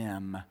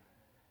them.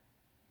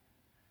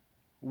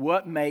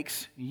 What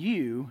makes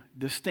you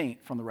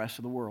distinct from the rest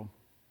of the world?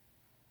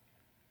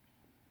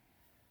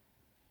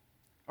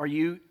 Are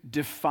you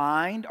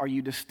defined? Are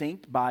you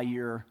distinct by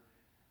your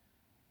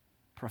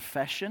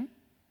profession?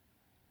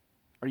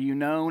 Are you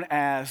known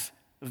as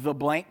the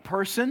blank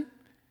person?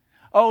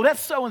 Oh,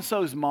 that's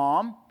so-and-so's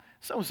mom,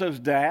 so-and-so's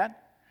dad.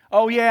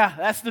 Oh yeah,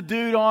 that's the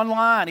dude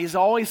online. He's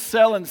always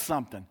selling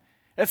something.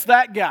 It's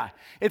that guy.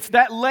 It's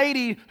that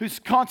lady who's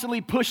constantly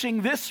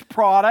pushing this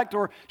product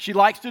or she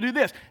likes to do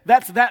this.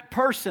 That's that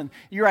person.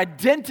 Your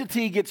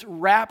identity gets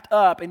wrapped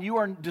up and you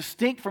are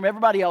distinct from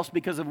everybody else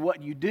because of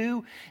what you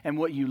do and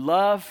what you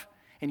love.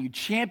 And you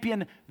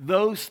champion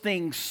those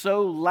things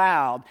so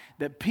loud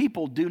that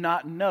people do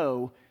not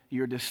know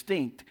you're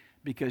distinct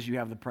because you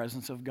have the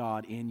presence of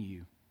God in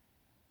you.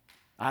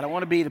 I don't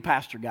want to be the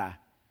pastor guy.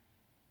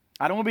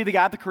 I don't want to be the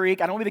guy at the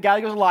creek. I don't want to be the guy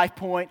that goes to Life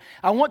Point.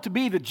 I want to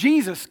be the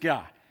Jesus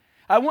guy.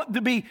 I want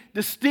to be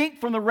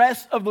distinct from the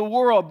rest of the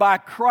world by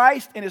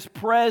Christ and His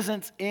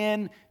presence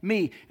in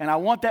me. And I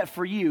want that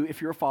for you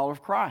if you're a follower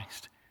of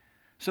Christ.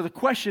 So the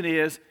question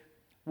is,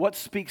 what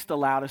speaks the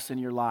loudest in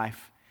your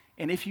life?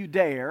 And if you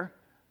dare,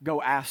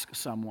 go ask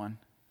someone.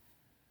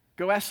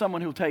 Go ask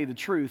someone who will tell you the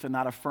truth and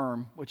not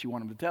affirm what you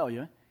want them to tell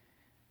you.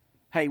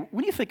 Hey,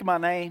 when you think of my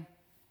name,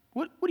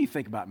 what do you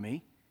think about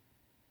me?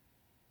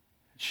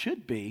 It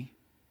should be,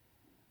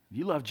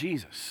 you love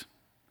Jesus.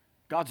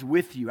 God's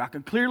with you. I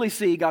can clearly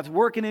see God's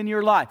working in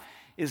your life.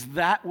 Is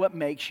that what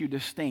makes you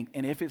distinct?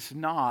 And if it's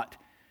not,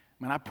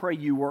 man, I pray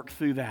you work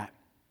through that.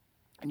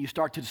 And you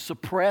start to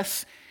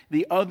suppress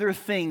the other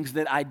things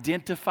that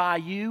identify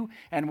you.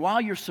 And while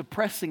you're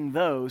suppressing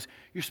those,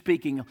 you're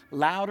speaking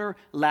louder,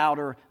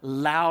 louder,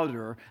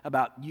 louder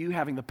about you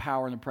having the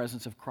power and the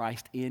presence of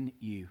Christ in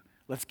you.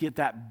 Let's get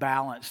that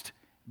balanced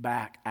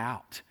back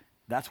out.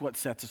 That's what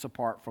sets us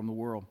apart from the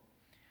world.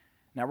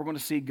 Now we're going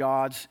to see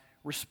God's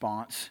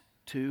response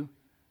to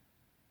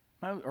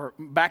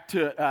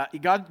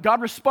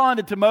God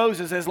responded to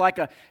Moses as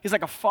he's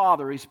like a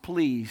father. He's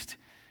pleased.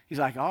 He's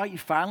like, oh, you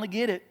finally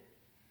get it.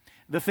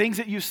 The things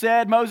that you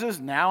said, Moses,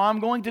 now I'm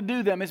going to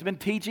do them. He's been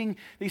teaching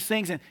these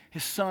things, and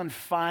his son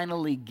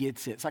finally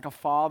gets it. It's like a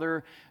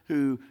father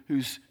who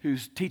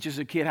teaches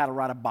a kid how to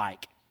ride a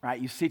bike, right?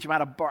 You teach them how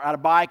to ride a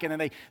bike, and then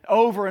they,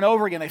 over and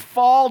over again, they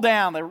fall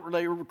down.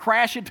 They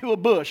crash into a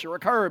bush or a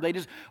curb. They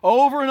just,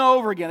 over and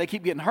over again, they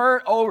keep getting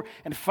hurt,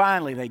 and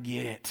finally they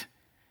get it.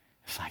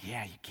 It's like,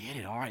 yeah, you get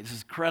it. All right, this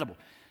is incredible.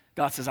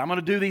 God says, I'm going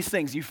to do these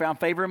things. You found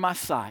favor in my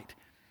sight.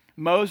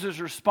 Moses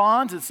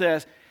responds and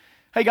says,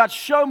 hey, God,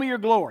 show me your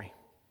glory.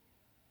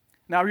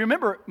 Now,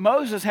 remember,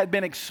 Moses had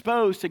been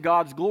exposed to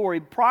God's glory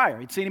prior.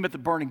 He'd seen him at the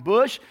burning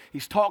bush.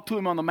 He's talked to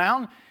him on the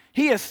mountain.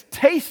 He has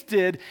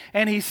tasted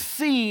and he's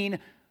seen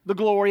the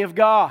glory of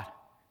God.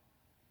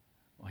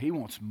 Well, he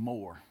wants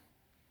more.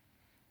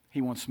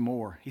 He wants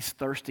more. He's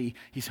thirsty.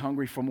 He's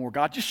hungry for more.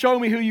 God, just show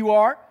me who you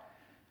are.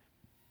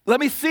 Let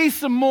me see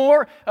some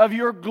more of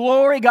your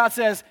glory. God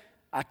says,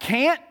 I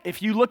can't.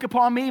 If you look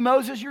upon me,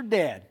 Moses, you're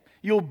dead.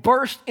 You'll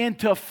burst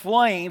into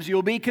flames.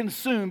 You'll be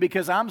consumed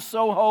because I'm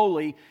so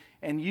holy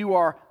and you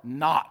are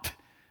not.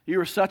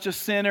 You are such a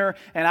sinner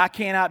and I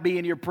cannot be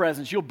in your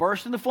presence. You'll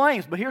burst into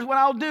flames. But here's what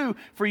I'll do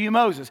for you,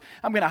 Moses.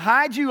 I'm going to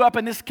hide you up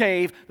in this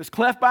cave, this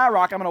cleft by a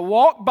rock. I'm going to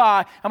walk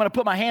by. I'm going to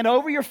put my hand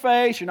over your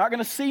face. You're not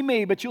going to see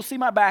me, but you'll see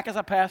my back as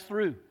I pass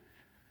through.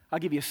 I'll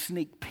give you a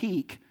sneak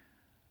peek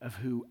of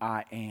who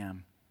I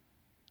am.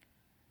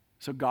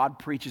 So God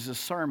preaches a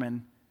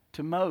sermon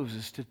to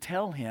Moses to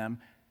tell him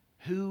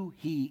who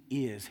he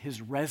is,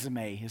 his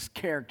resume, his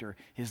character,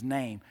 his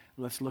name.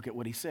 Let's look at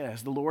what he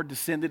says. The Lord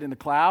descended in the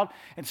cloud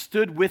and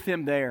stood with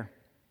him there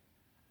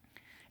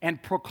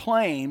and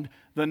proclaimed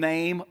the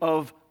name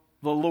of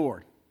the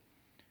Lord.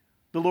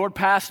 The Lord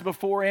passed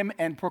before him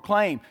and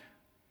proclaimed,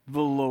 the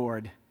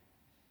Lord,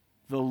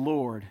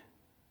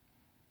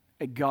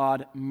 a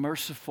God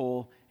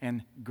merciful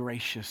and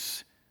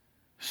gracious,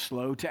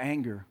 slow to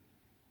anger,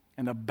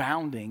 and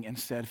abounding in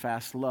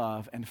steadfast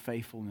love and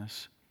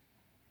faithfulness,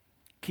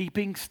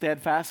 keeping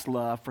steadfast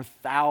love for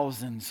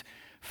thousands,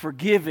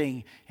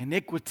 forgiving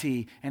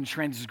iniquity and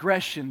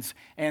transgressions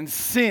and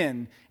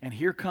sin. And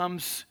here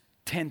comes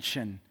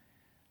tension.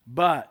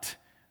 But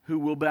who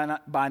will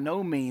by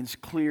no means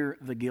clear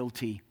the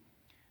guilty,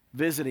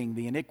 visiting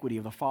the iniquity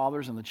of the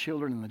fathers and the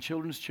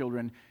children's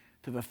children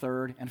to the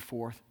third and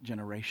fourth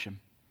generation.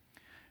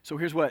 So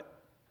here's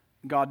what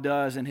God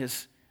does in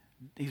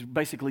he's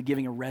basically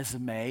giving a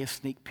resume, a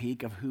sneak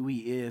peek of who he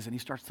is, and he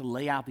starts to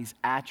lay out these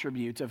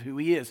attributes of who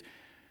he is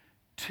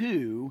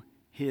to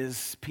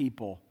his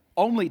people,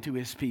 only to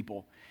his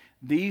people.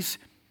 These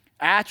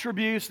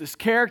attributes, this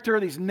character,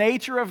 this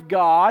nature of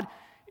God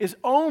is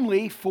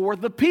only for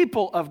the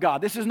people of God.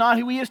 This is not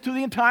who he is to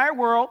the entire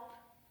world.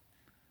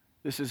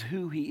 This is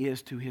who he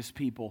is to his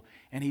people.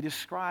 And he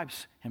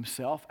describes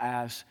himself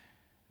as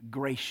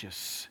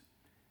gracious,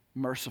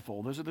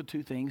 merciful. Those are the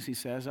two things he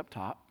says up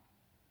top.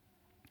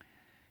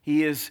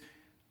 He is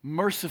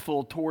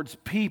merciful towards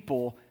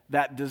people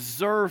that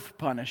deserve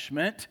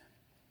punishment,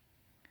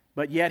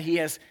 but yet he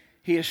has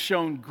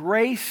shown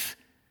grace,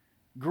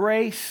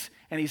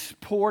 and he's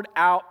poured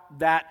out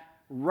that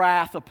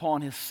wrath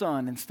upon his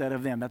son instead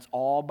of them. That's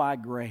all by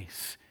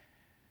grace.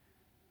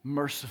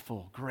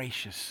 Merciful,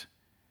 gracious.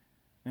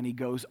 And he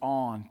goes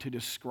on to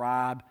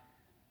describe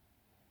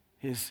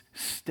his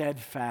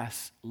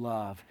steadfast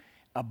love,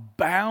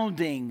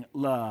 abounding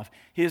love,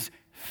 his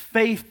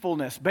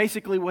faithfulness.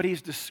 Basically, what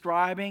he's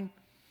describing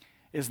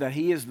is that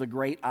he is the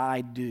great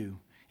I do.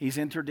 He's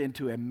entered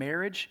into a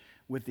marriage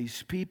with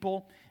these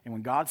people, and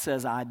when God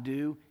says I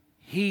do,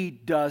 he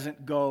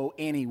doesn't go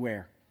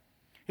anywhere.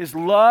 His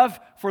love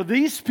for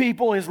these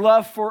people, his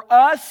love for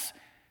us,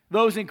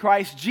 those in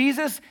Christ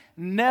Jesus,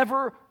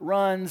 never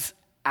runs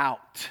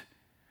out,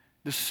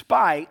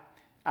 despite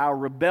our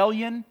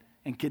rebellion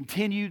and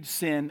continued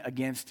sin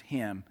against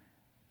him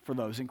for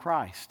those in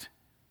Christ.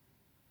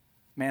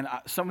 Man,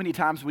 so many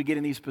times we get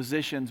in these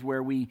positions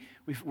where we're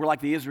like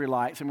the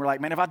Israelites, and we're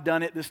like, man, have I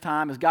done it this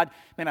time?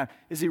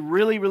 Is he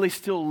really, really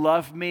still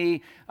love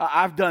me?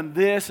 I've done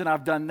this and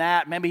I've done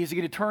that. Maybe is he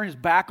going to turn his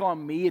back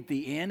on me at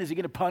the end? Is he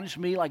going to punish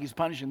me like he's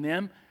punishing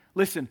them?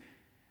 Listen,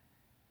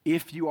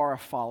 if you are a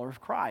follower of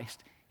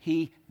Christ,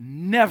 he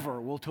never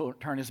will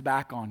turn his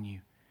back on you.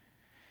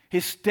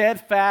 His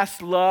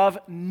steadfast love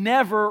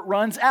never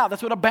runs out.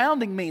 That's what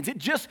abounding means. It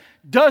just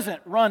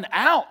doesn't run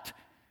out.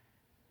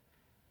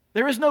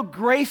 There is no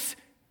grace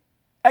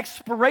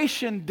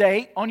expiration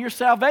date on your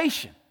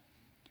salvation.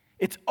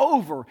 It's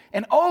over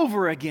and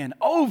over again,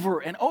 over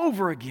and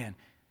over again.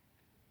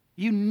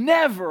 You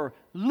never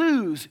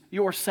lose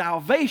your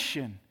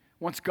salvation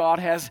once God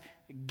has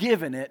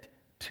given it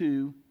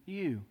to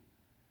you.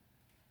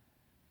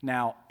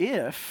 Now,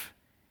 if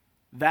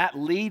that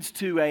leads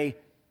to a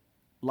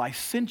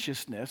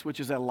licentiousness,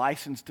 which is a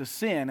license to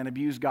sin and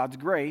abuse God's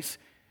grace,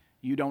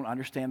 you don't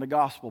understand the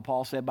gospel.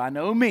 Paul said, by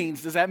no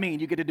means does that mean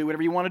you get to do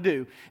whatever you want to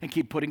do and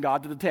keep putting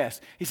God to the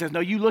test. He says, no,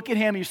 you look at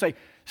him and you say,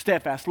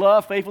 steadfast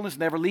love, faithfulness,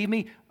 never leave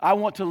me. I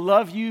want to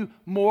love you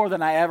more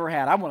than I ever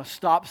had. I want to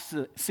stop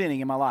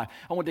sinning in my life.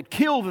 I want to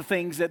kill the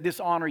things that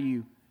dishonor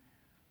you.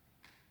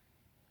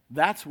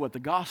 That's what the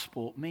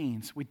gospel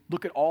means. We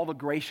look at all the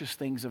gracious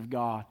things of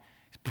God.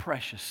 He's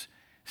precious,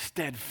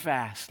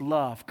 steadfast,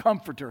 love,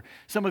 comforter.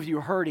 Some of you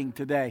are hurting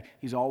today.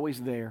 He's always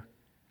there.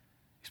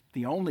 He's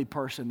the only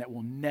person that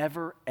will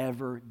never,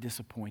 ever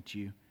disappoint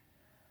you.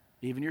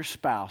 Even your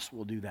spouse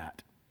will do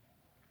that.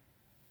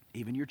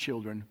 Even your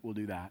children will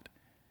do that.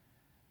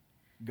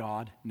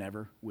 God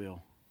never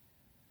will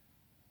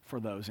for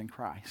those in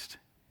Christ.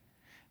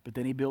 But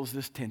then he builds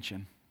this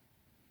tension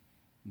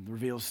and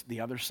reveals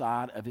the other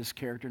side of his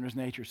character and his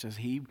nature. Says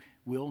he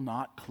will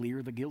not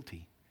clear the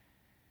guilty.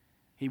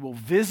 He will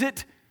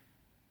visit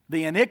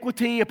the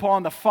iniquity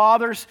upon the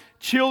father's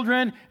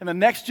children and the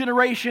next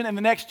generation and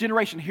the next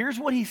generation. Here's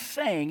what he's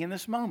saying in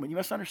this moment. You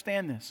must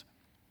understand this.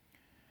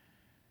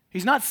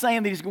 He's not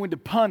saying that he's going to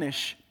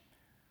punish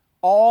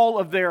all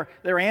of their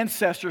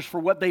ancestors for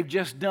what they've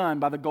just done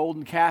by the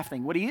golden calf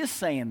thing. What he is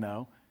saying,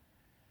 though,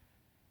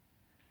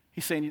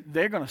 he's saying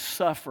they're going to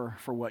suffer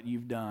for what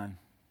you've done.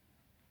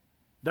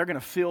 They're going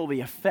to feel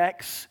the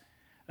effects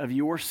of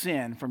your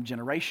sin from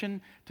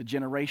generation to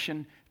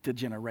generation to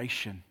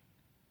generation.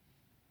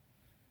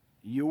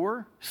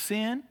 Your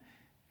sin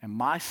and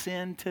my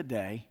sin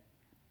today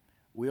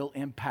will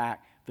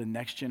impact the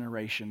next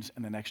generations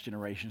and the next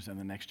generations and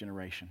the next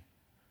generation.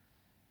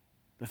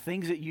 The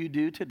things that you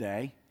do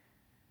today,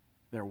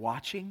 they're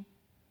watching,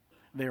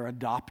 they're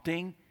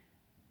adopting,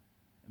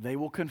 they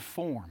will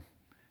conform.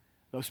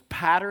 those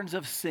patterns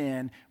of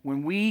sin,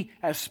 when we,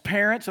 as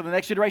parents of the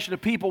next generation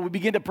of people, we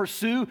begin to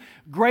pursue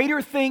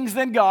greater things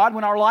than God,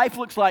 when our life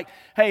looks like,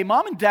 hey,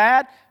 mom and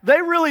dad, they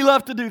really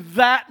love to do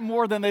that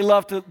more than they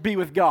love to be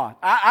with God.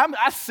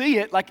 I see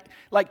it, like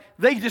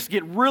they just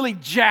get really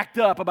jacked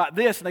up about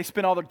this, and they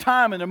spend all their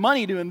time and their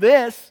money doing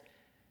this.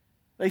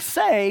 They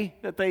say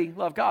that they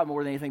love God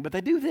more than anything, but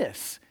they do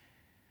this.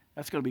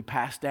 That's going to be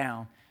passed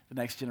down the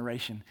next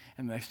generation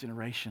and the next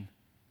generation.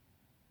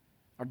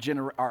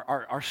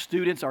 Our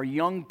students, our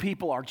young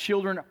people, our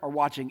children are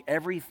watching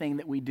everything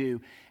that we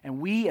do. And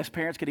we as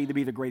parents could either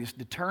be the greatest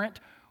deterrent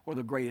or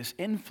the greatest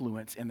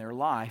influence in their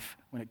life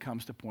when it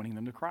comes to pointing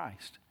them to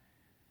Christ.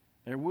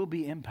 There will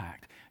be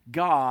impact.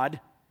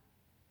 God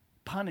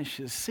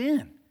punishes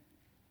sin.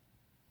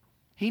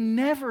 He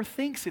never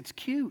thinks it's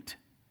cute,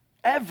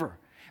 ever.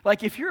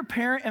 Like if you're a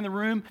parent in the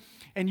room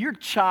and your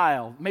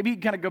child, maybe you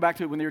kind of go back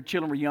to it when your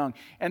children were young,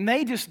 and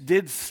they just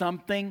did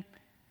something,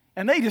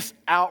 and they just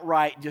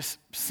outright just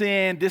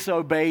sinned,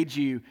 disobeyed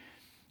you.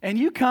 And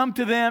you come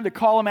to them to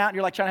call them out, and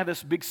you're like trying to have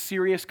this big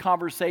serious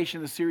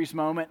conversation, this serious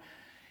moment,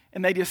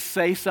 and they just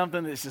say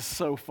something that's just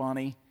so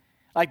funny.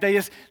 Like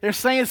they're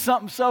saying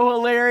something so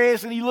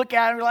hilarious, and you look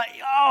at them and you're like,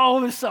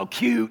 oh, this is so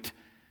cute.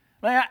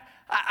 Man,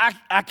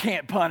 I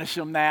can't punish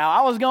them now.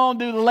 I was going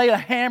to lay a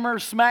hammer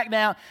smack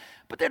down,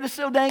 but they're just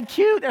so dang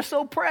cute. They're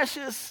so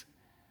precious.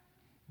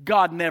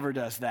 God never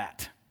does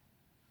that.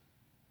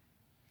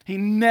 He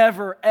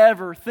never,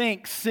 ever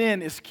thinks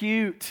sin is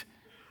cute.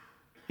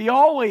 He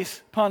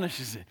always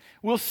punishes it.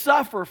 We'll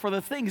suffer for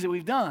the things that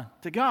we've done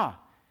to God.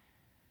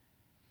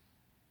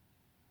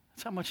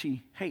 That's how much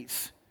He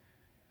hates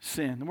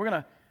sin. And we're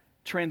going to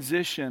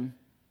transition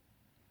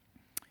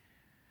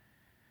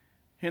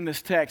in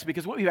this text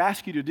because what we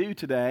ask you to do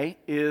today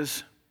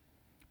is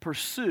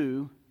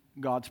pursue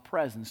God's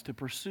presence, to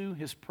pursue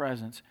His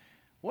presence.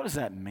 What does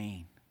that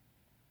mean?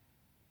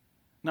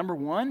 Number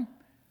one,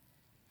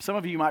 some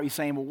of you might be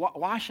saying, well,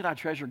 why should I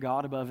treasure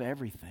God above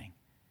everything?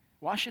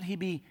 Why should He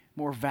be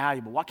more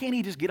valuable? Why can't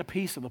He just get a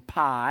piece of the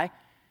pie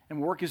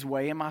and work His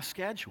way in my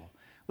schedule?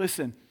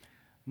 Listen,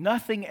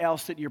 nothing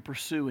else that you're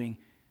pursuing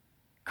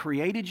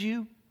created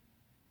you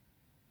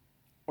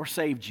or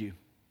saved you.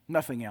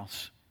 Nothing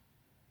else.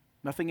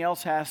 Nothing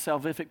else has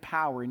salvific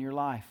power in your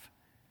life.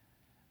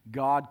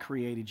 God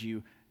created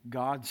you.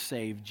 God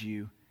saved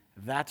you.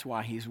 That's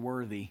why He's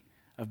worthy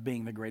of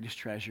being the greatest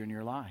treasure in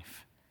your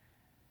life.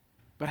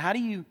 But how do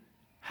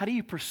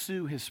you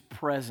pursue His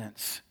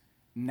presence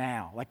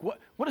now? Like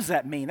what does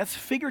that mean? That's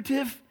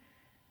figurative.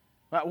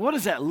 What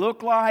does that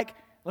look like?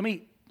 Let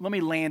me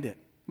land it.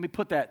 Let me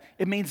put that.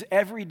 It means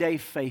everyday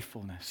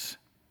faithfulness.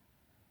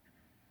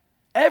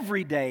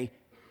 Everyday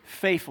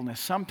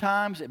faithfulness.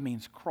 Sometimes it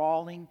means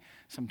crawling.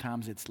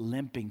 Sometimes it's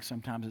limping.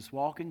 Sometimes it's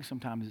walking.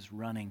 Sometimes it's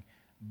running.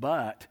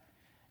 But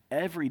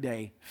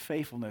everyday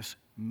faithfulness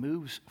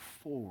moves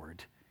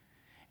forward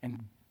and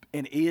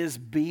is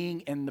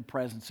being in the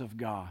presence of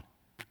God.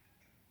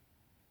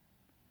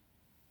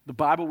 The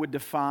Bible would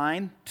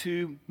define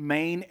two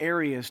main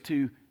areas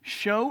to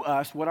show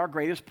us what our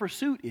greatest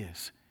pursuit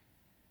is.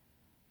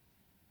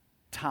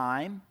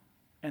 Time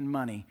and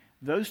money.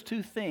 Those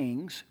two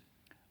things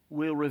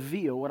will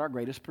reveal what our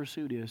greatest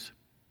pursuit is.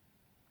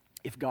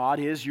 If God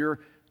is your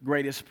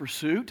greatest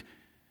pursuit,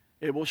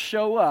 it will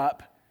show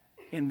up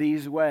in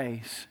these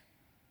ways.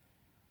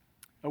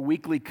 A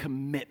weekly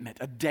commitment,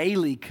 a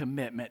daily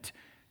commitment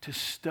to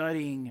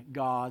studying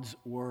God's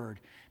Word,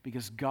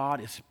 because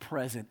God is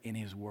present in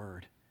His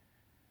Word.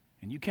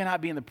 And you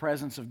cannot be in the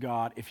presence of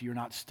God if you're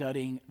not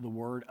studying the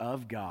Word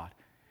of God.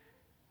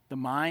 The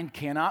mind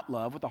cannot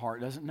love what the heart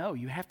doesn't know.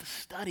 You have to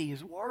study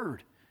His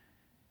Word.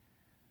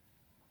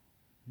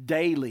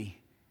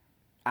 Daily,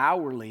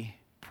 hourly,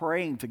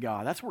 praying to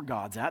God. That's where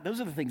God's at.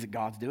 Those are the things that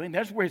God's doing.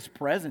 That's where His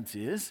presence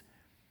is.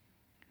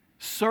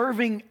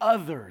 Serving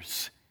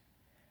others.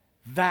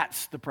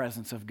 That's the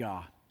presence of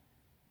God.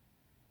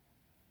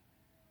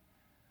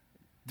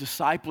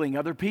 Discipling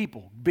other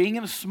people, being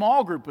in a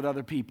small group with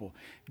other people.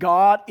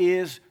 God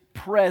is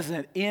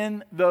present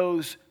in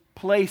those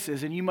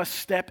places, and you must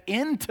step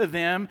into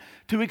them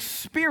to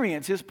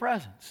experience His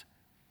presence.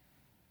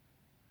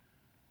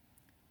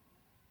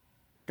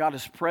 God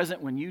is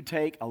present when you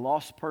take a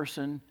lost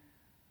person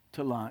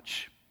to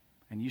lunch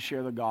and you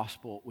share the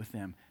gospel with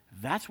them.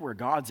 That's where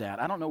God's at.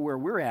 I don't know where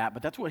we're at,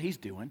 but that's what He's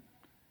doing.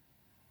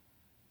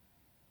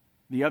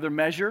 The other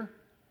measure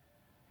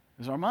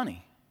is our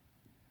money.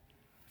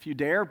 If you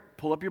dare,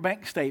 pull up your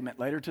bank statement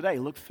later today.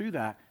 Look through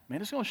that.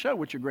 Man, it's going to show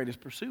what your greatest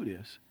pursuit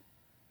is.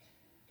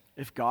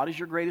 If God is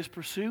your greatest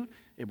pursuit,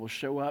 it will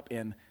show up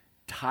in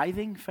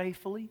tithing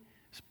faithfully,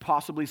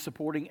 possibly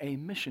supporting a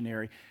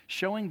missionary,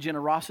 showing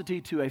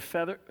generosity to a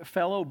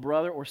fellow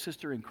brother or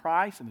sister in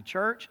Christ in the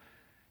church,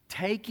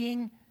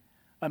 taking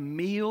a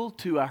meal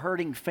to a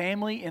hurting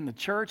family in the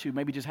church who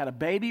maybe just had a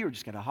baby or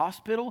just got a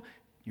hospital,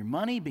 your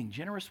money, being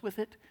generous with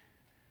it.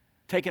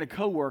 Taking a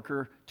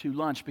coworker to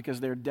lunch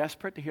because they're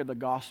desperate to hear the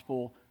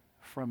gospel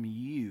from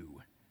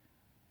you.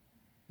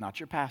 Not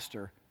your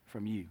pastor,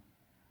 from you.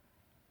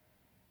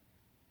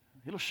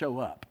 It'll show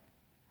up.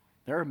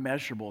 There are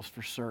measurables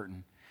for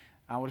certain.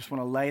 I just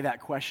want to lay that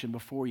question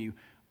before you.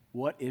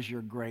 What is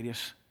your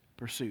greatest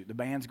pursuit? The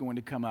band's going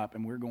to come up,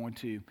 and we're going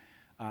to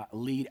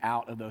lead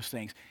out of those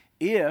things.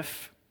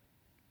 If,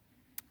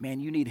 man,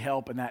 you need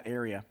help in that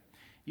area,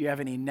 you have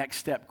any next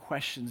step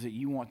questions that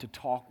you want to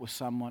talk with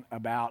someone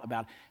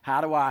about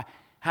how do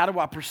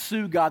I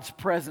pursue God's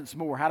presence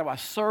more? How do I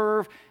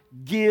serve,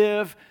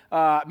 give,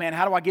 how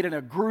do I get in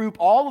a group?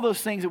 All of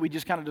those things that we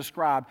just kind of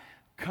described,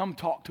 come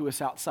talk to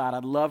us outside.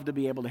 I'd love to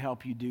be able to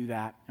help you do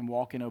that and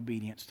walk in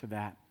obedience to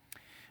that.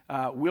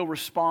 We'll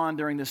respond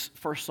during this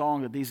first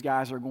song that these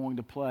guys are going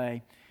to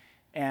play.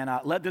 And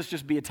let this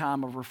just be a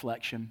time of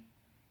reflection.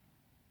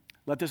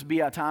 Let this be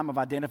a time of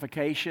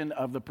identification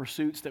of the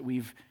pursuits that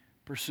we've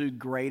pursued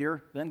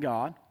greater than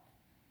God.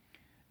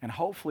 And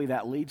hopefully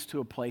that leads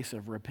to a place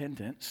of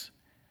repentance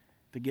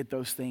to get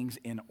those things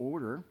in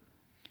order.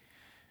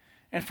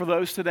 And for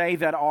those today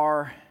that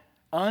are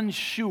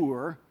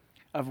unsure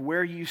of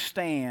where you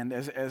stand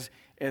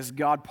as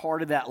God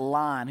parted that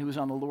line, who was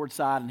on the Lord's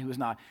side and who was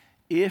not,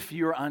 if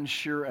you're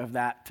unsure of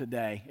that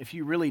today, if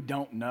you really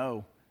don't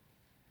know,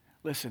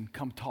 listen,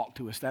 come talk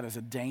to us. That is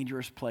a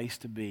dangerous place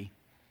to be.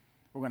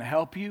 We're going to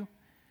help you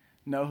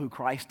know who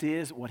Christ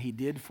is, what he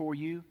did for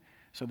you,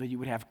 so that you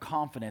would have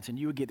confidence and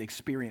you would get to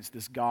experience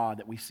this God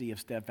that we see of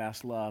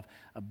steadfast love,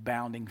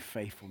 abounding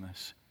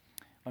faithfulness.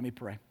 Let me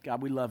pray.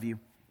 God, we love you.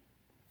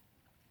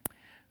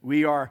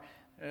 We are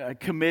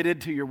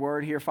committed to your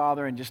word here,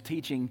 Father, and just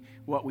teaching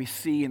what we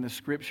see in the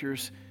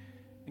scriptures.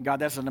 And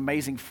God, that's an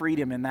amazing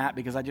freedom in that,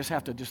 because I just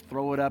have to just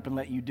throw it up and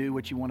let you do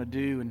what you want to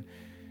do and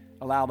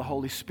allow the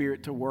Holy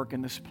Spirit to work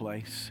in this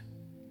place.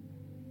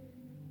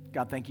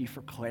 God, thank you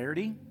for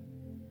clarity.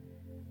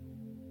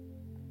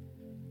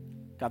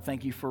 God,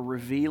 thank you for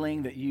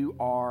revealing that you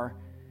are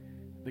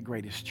the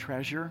greatest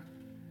treasure,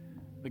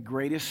 the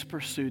greatest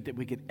pursuit that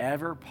we could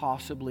ever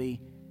possibly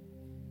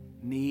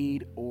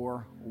need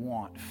or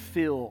want.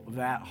 Fill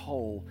that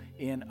hole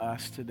in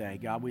us today.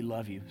 God, we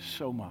love you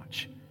so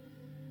much.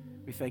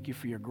 We thank you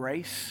for your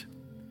grace,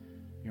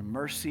 your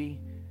mercy,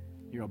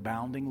 your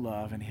abounding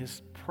love. In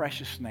his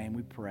precious name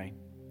we pray.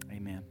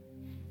 Amen.